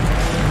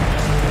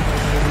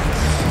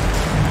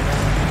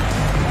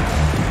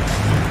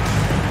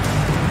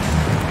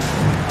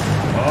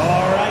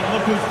 All right,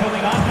 look who's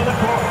coming onto the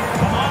court.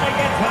 Come on and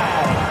get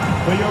fouled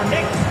for your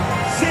Knicks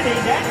City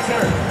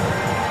Dancer.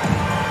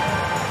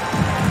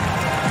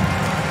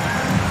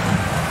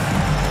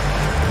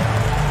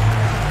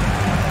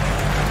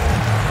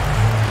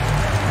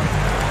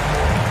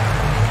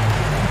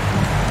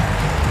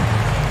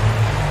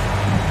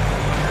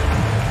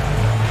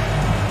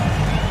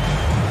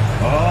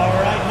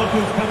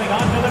 Who's coming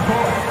onto the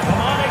court?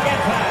 Come on and get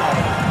fouled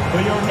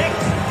for your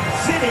Knicks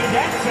City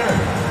Dancer.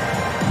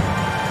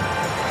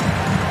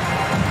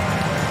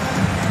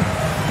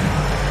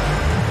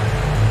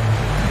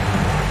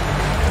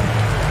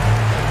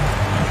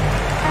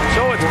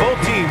 So it's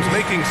both teams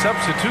making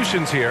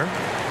substitutions here.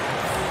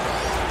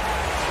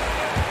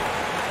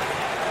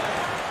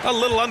 A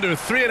little under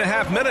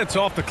 3.5 minutes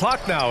off the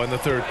clock now in the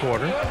third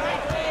quarter.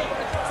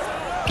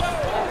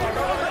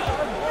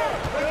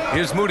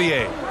 Here's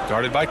Moutier,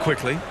 guarded by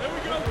Quickly.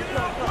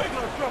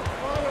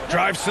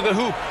 Drives to the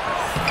hoop.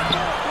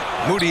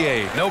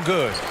 Moutier, no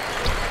good.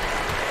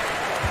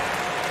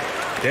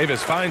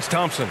 Davis finds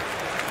Thompson.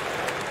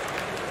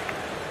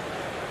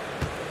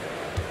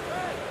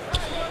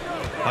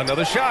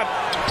 Another shot.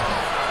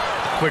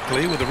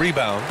 Quickly with a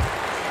rebound.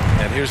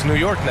 And here's New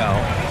York now.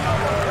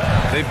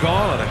 They've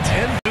gone on a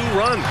 10-2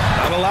 run,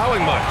 not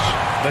allowing much.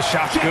 The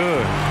shot's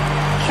good.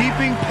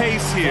 Keeping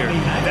pace here.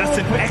 That's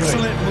an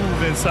excellent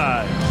move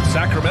inside.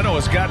 Sacramento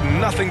has got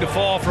nothing to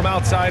fall from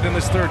outside in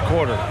this third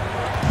quarter.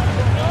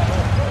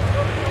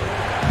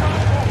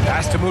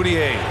 Pass to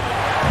Moutier.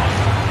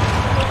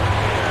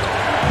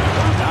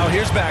 Now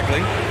here's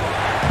Bagley.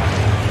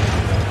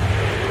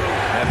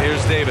 And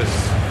here's Davis.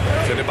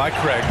 Fitted by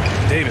Craig.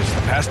 Davis,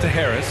 the pass to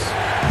Harris.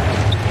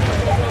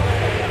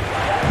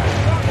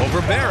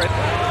 Over Barrett.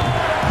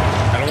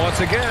 And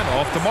once again,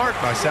 off the mark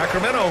by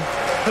Sacramento.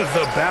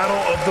 The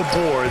battle of the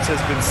boards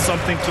has been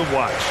something to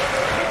watch.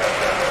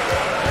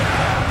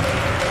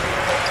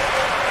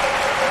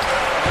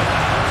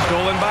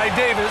 Stolen by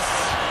Davis.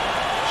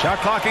 Shot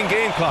clock and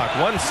game clock.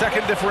 1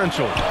 second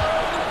differential.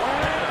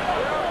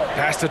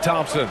 Pass to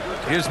Thompson.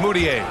 Here's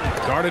Moutier.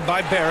 Guarded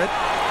by Barrett.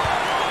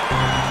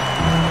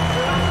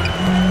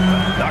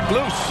 Knocked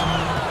loose.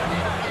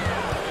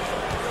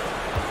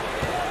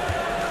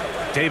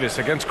 Davis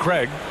against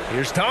Craig.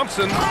 Here's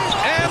Thompson.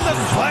 And the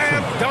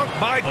slam dunk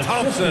by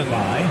Thompson.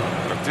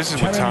 Look, this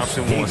is what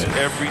Thompson wants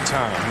every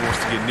time. He wants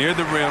to get near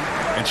the rim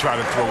and try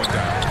to throw it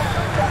down.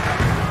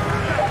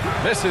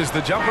 Misses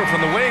the jumper from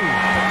the wing.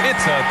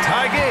 It's a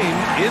tie game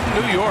in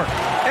New York.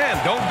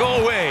 And don't go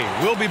away.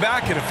 We'll be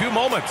back in a few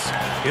moments.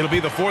 It'll be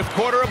the fourth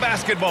quarter of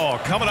basketball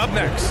coming up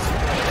next.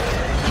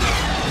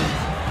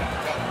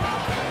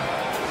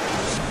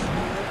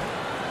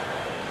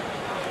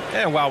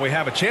 And while we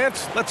have a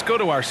chance, let's go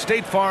to our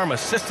State Farm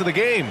assist of the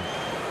game.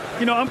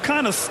 You know, I'm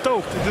kind of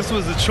stoked that this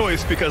was a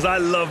choice because I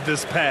love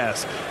this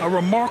pass. A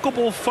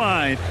remarkable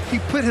find. He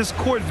put his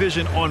court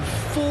vision on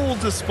full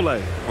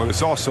display. Well,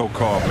 it's also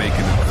called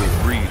making a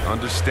good read,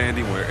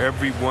 understanding where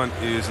everyone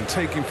is and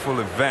taking full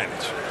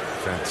advantage.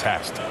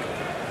 Fantastic.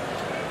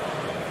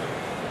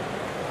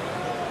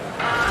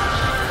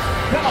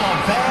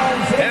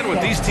 And with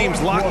these teams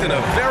locked in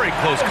a very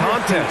close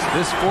contest,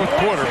 this fourth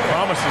quarter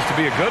promises to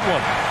be a good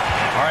one.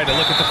 All right, a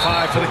look at the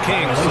 5 for the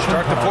Kings to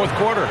start the fourth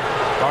quarter.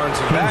 Barnes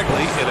and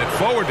Bagley in it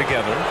forward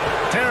together.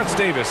 Terrence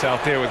Davis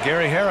out there with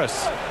Gary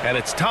Harris. And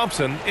it's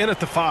Thompson in at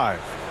the 5.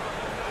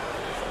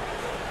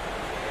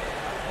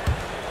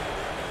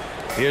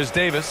 Here's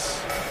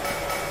Davis.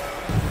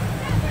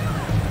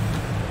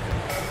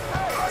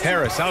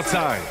 Harris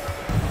outside.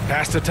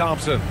 Pass to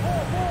Thompson.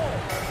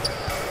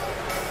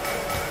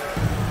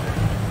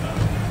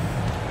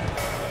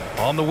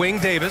 On the wing,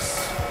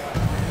 Davis.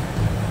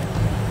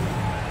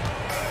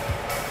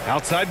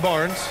 Outside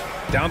Barnes.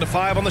 Down to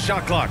 5 on the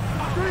shot clock.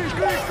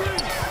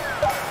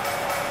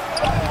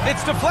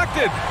 It's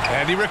deflected.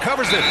 And he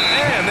recovers it.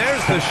 And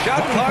there's the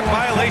shot clock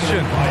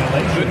violation.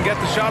 Couldn't get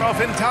the shot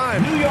off in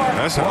time.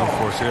 That's an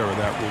unforced error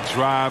that will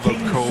drive a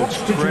coach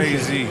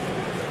crazy.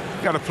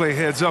 Got to play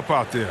heads up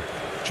out there.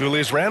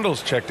 Julius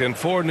Randle's checked in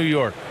for New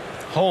York.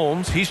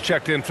 Holmes, he's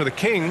checked in for the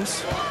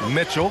Kings.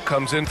 Mitchell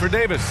comes in for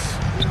Davis.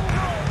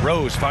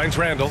 Rose finds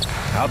Randle.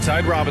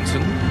 Outside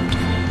Robinson.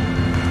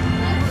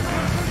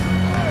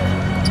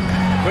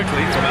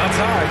 Quickly from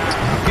outside.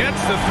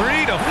 Gets the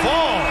 3 to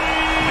fall.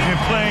 And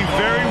playing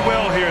very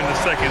well here in the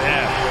second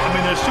half. I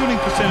mean, their shooting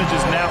percentage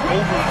is now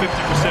over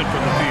 50%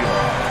 from the field.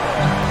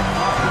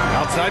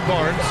 Outside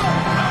Barnes.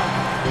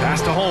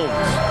 Pass to Holmes.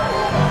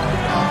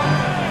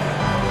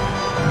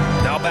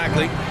 Now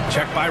Bagley.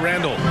 Checked by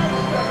Randle.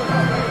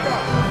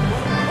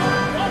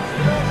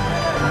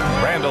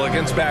 Randle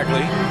against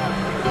Bagley.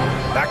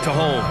 Back to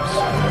Holmes.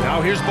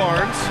 Now here's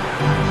Barnes.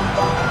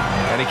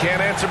 And he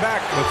can't answer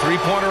back. The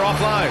three-pointer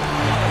offline.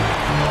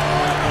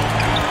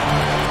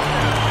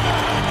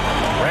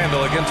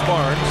 Randle against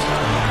Barnes.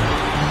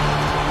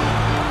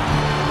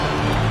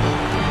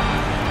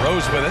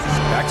 Rose with it.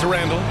 Back to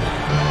Randle.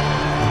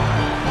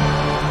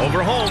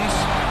 Over Holmes.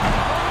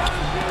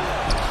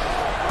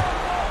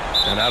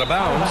 And out of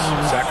bounds.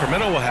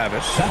 Sacramento will have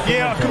it.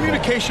 Yeah,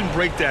 communication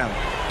breakdown.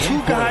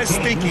 Two guys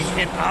thinking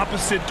in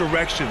opposite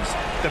directions.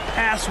 The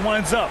pass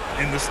winds up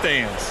in the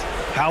stands.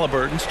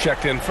 Halliburton's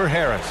checked in for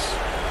Harris.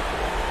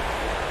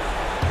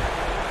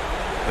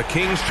 The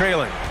Kings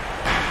trailing.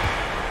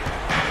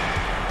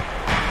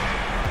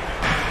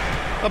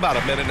 About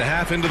a minute and a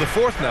half into the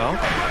fourth now.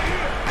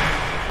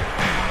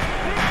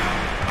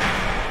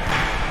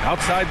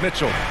 Outside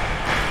Mitchell.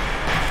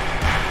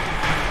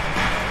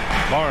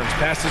 Barnes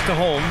passes to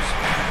Holmes.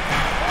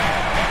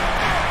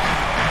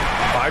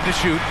 5 to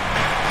shoot.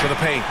 To the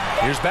paint.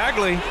 Here's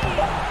Bagley.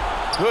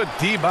 Good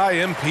D by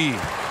MP.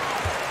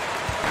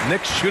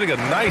 Knicks shooting a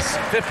nice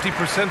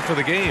 50% for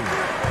the game.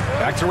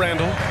 Back to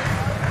Randle.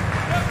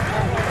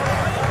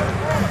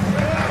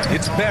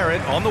 It's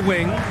Barrett on the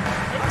wing.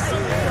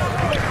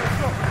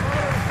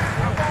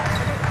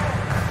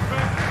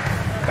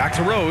 Back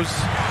to Rose.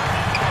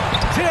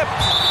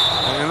 Tipped.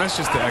 And that's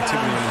just the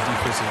activity on the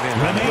defensive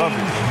end. I love it.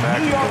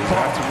 Bagley goes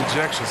after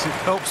rejections. It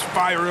helps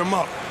fire him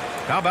up.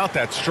 How about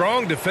that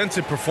strong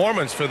defensive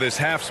performance for this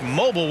half's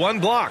mobile one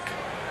block?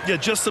 Yeah,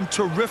 just some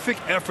terrific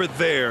effort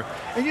there.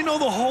 And you know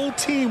the whole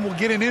team will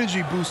get an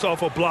energy boost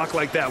off a block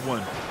like that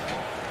one.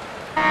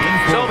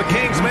 So the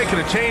Kings making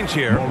a change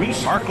here.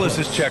 Harkless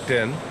is checked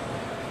in.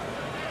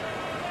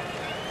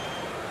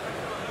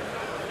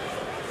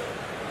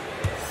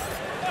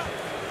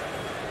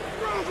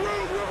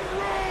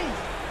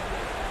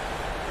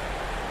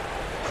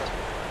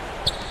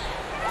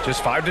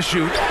 Just 5 to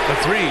shoot. The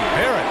 3.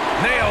 Barrett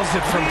nails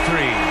it from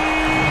 3.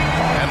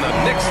 And the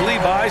Knicks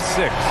lead by 6.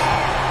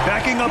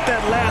 Backing up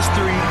that last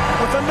 3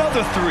 with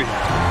another 3.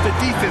 The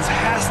defense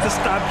has to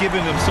stop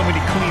giving them so many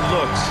clean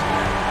looks.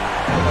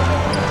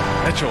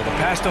 Mitchell, the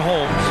pass to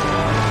Holmes.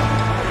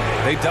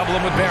 They double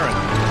him with Barrett.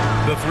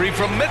 The 3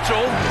 from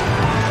Mitchell.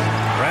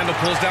 Randle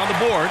pulls down the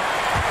board.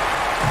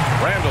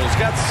 Randle's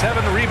got 7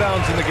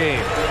 rebounds in the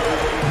game.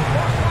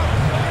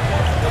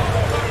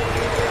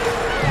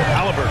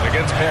 Halliburton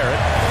against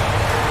Barrett.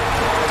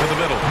 To the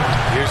middle.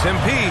 Here's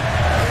MP.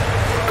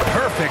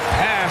 Perfect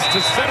pass to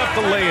set up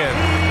the lay-in.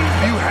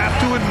 You have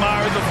to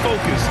admire the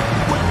focus.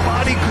 What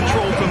body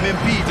control from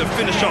MP to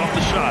finish off the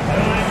shot.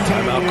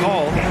 Timeout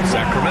called.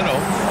 Sacramento.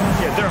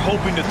 Yeah, they're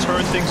hoping to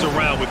turn things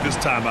around with this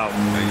timeout.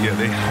 Yeah,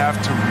 they have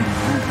to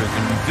regroup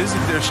and revisit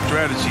their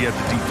strategy at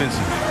the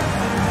defensive end.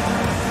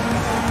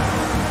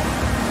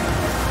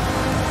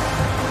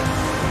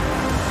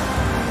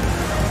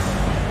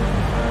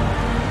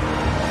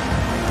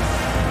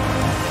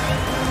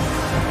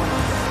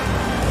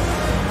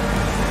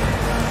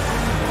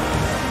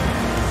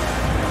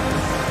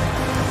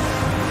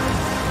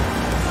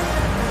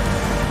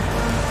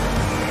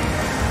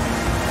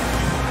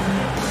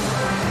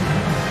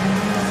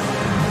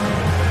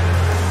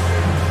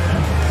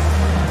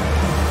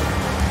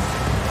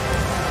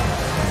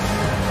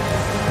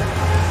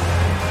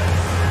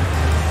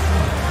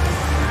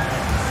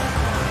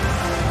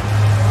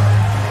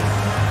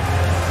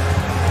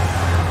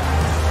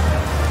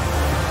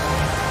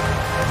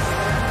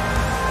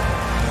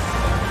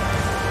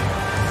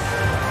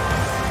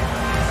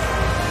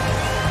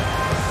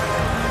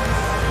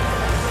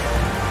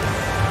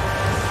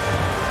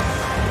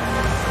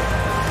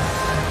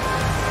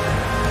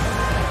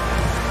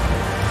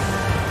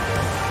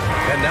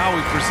 And now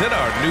we present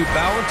our New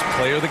Balance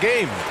Player of the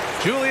Game,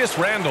 Julius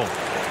Randle.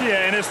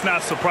 Yeah, and it's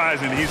not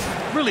surprising. He's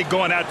really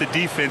going at the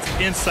defense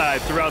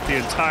inside throughout the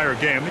entire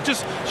game. And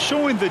just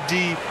showing the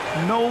D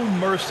no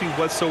mercy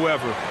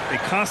whatsoever. They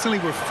constantly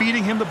were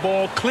feeding him the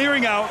ball,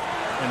 clearing out,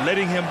 and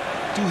letting him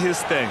do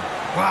his thing.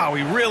 Wow,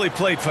 he really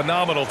played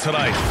phenomenal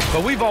tonight.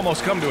 But we've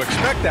almost come to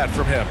expect that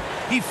from him.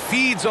 He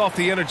feeds off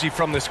the energy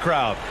from this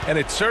crowd, and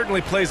it certainly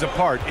plays a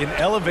part in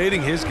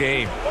elevating his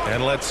game.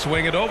 And let's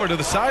swing it over to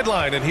the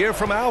sideline and hear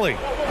from Allie.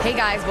 Hey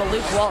guys, well,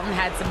 Luke Walton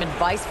had some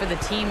advice for the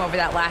team over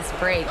that last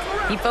break.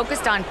 He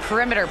focused on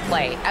perimeter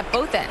play at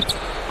both ends.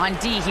 On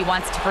D, he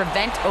wants to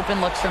prevent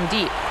open looks from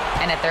deep.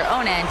 And at their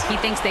own end, he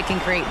thinks they can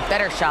create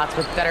better shots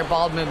with better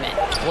ball movement.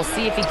 We'll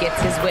see if he gets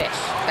his wish.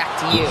 Back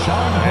to you.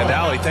 And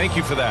Allie, thank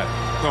you for that.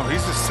 No,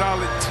 he's a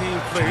solid team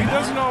player. He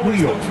doesn't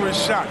always look for a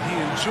shot. He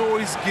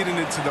enjoys getting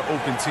it to the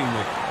open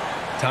teammate.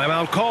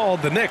 Timeout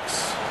called, the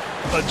Knicks.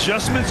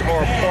 Adjustments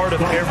are a part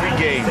of every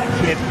game,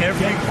 in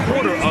every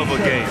quarter of a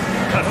game.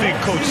 I think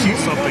Coach sees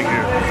something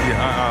here.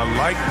 Yeah, I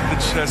like the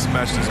chess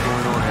match that's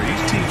going on here.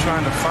 Each team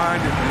trying to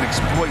find and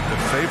exploit the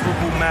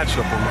favorable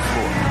matchup on the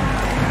floor.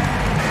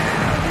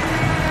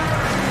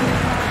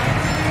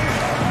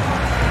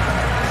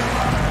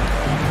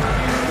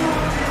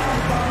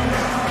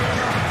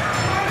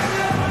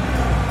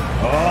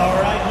 All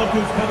right, look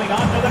who's coming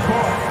onto the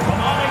court.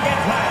 Come on and get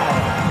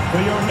loud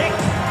for your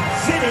Knicks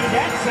City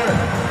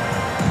Dancer.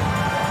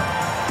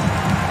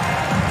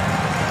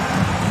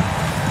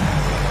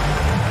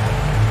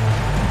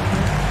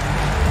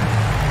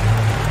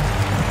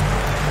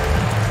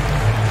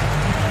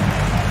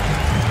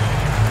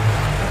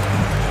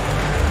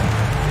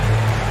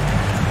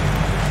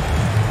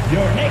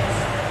 Your Knicks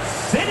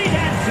City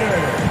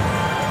Dancer.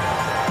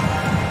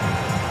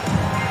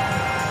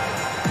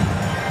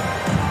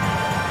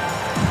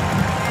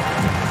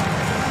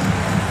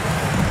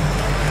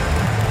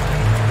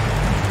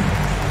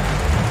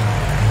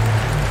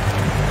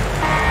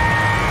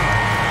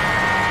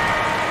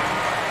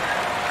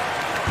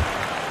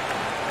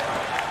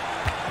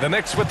 The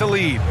Knicks with the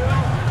lead.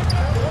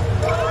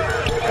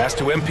 Pass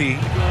to MP.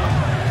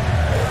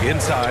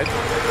 Inside.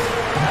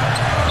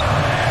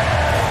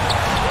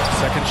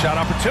 Second shot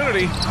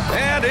opportunity.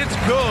 And it's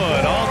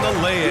good on the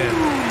lay-in.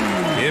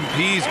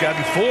 MP's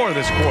gotten 4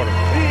 this quarter.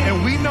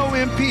 And we know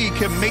MP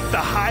can make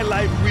the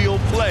highlight reel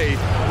play.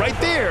 Right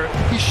there,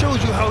 he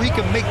shows you how he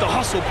can make the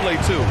hustle play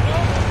too.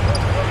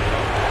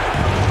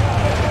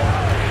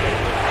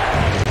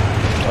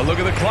 A look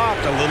at the clock.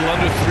 A little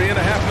under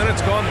 3.5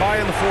 minutes gone by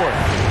in the fourth.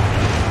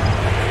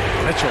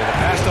 Mitchell, the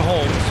pass to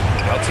Holmes.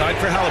 Outside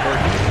for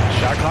Halliburton.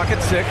 Shot clock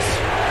at 6.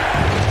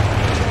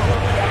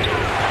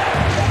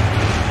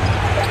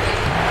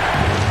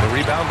 The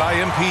rebound by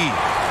MP.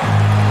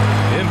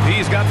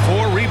 MP's got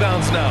 4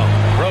 rebounds now.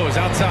 Rose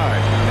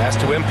outside. Pass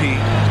to MP.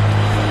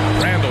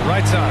 Randle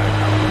right side.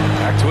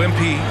 Back to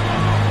MP.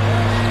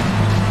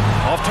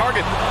 Off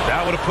target.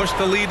 That would have pushed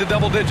the lead to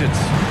double digits.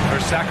 For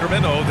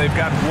Sacramento, they've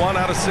got 1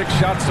 out of 6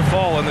 shots to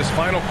fall in this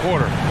final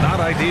quarter. Not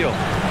ideal.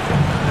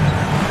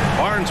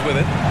 Barnes with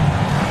it.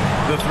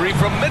 The 3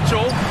 from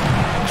Mitchell.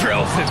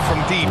 Drills it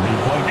from deep.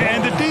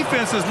 And the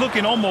defense is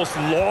looking almost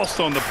lost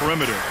on the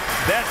perimeter.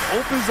 That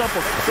opens up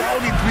a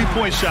quality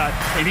three-point shot,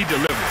 and he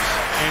delivers.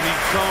 And he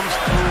comes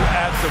through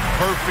at the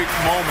perfect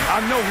moment. I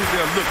know who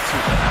they'll look to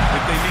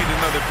if they need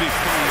another big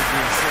three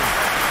against him.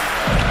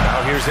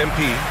 Now here's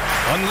MP.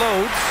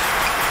 Unloads.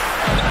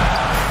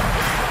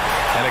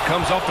 And it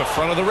comes off the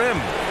front of the rim.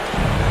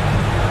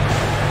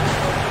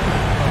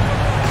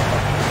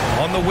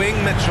 On the wing,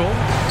 Mitchell.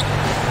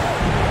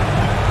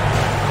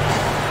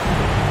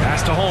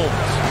 Pass to Holmes.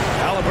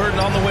 Halliburton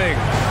on the wing.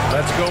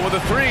 Let's go with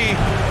a 3.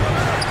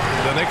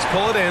 The Knicks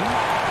pull it in.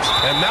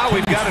 And now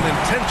we've got an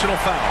intentional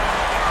foul.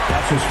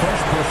 That's his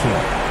first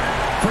personal.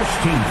 First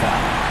team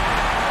foul.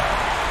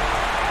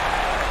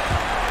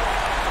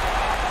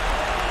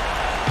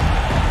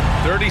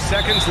 .30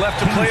 seconds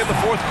left to play in the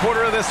fourth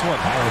quarter of this one.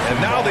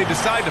 And now they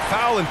decide to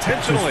foul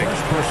intentionally.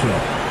 First personal.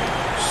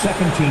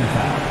 Second team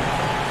foul.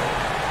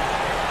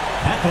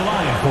 At the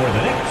line for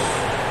the Knicks,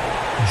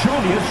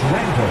 Julius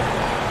Randle.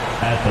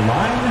 At the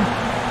line,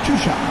 2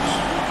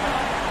 shots.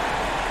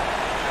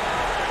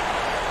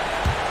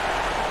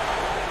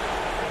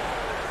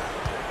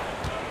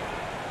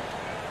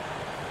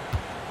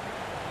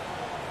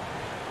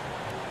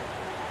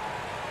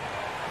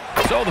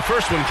 So the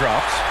first one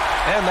drops,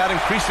 and that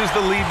increases the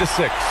lead to 6.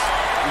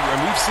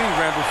 And we've seen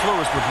Randle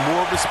flourish with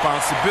more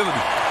responsibility.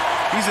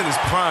 He's in his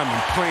prime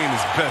and playing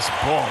his best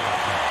ball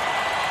right now.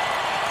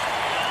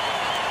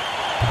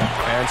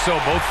 And so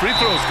both free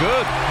throws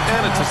good,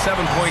 and it's a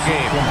 7-point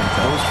game.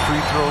 Those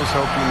free throws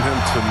helping him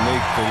to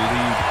make the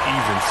lead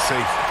even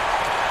safer.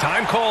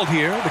 Time called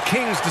here. The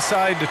Kings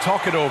decide to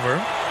talk it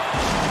over.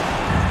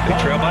 They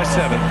trail by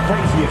 7.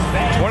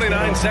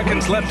 29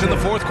 seconds left in the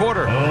fourth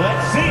quarter.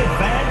 Let's see it,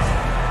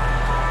 fans.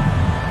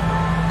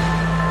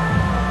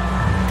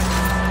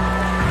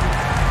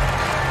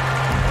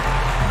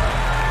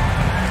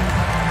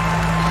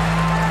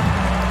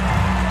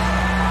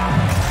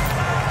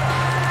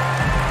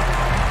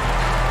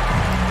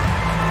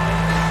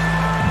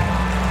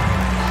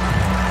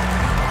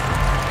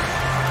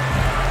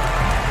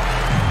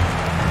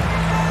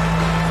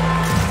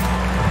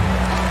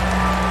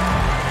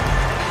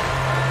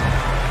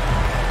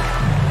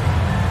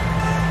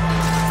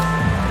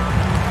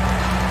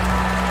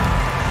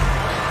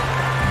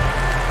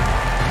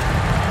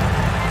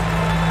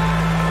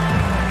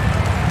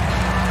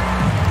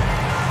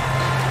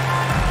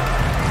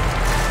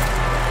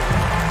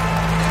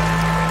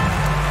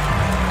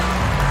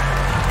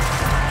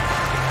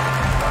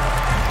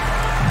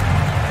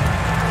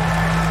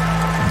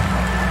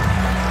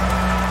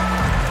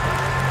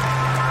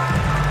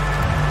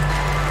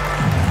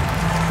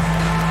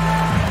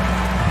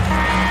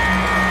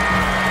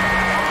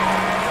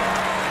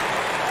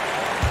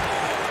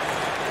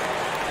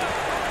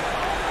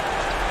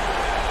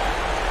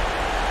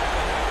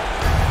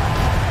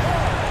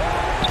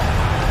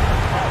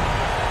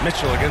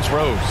 Mitchell against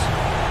Rose.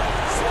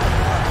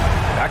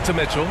 Back to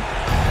Mitchell.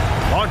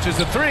 Launches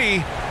a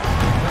three.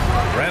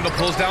 Randall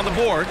pulls down the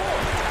board.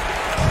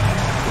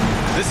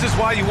 This is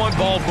why you want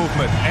ball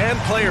movement and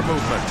player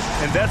movement.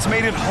 And that's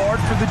made it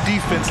hard for the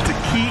defense to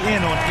key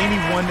in on any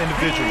one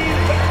individual.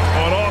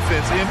 On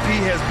offense,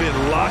 MP has been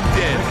locked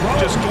in,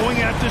 just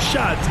going after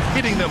shots,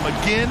 hitting them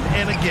again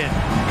and again.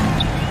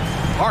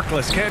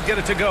 Harkless can't get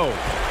it to go.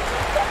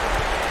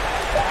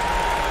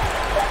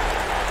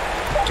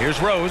 Here's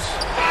Rose.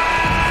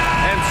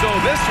 And so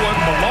this one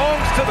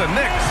belongs to the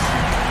Knicks.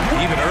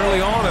 Even early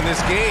on in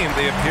this game,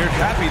 they appeared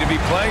happy to be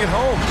playing at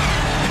home.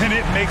 And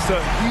it makes a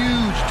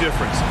huge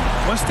difference.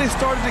 Once they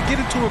started to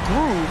get into a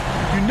groove,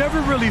 you never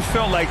really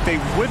felt like they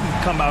wouldn't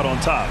come out on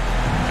top.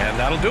 And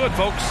that'll do it,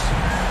 folks.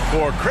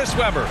 For Chris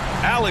Webber,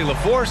 Allie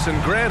LaForce,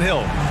 and Grant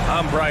Hill,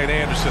 I'm Brian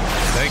Anderson.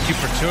 Thank you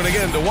for tuning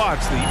in to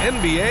watch the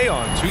NBA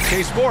on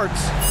 2K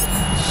Sports.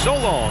 So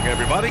long,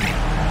 everybody.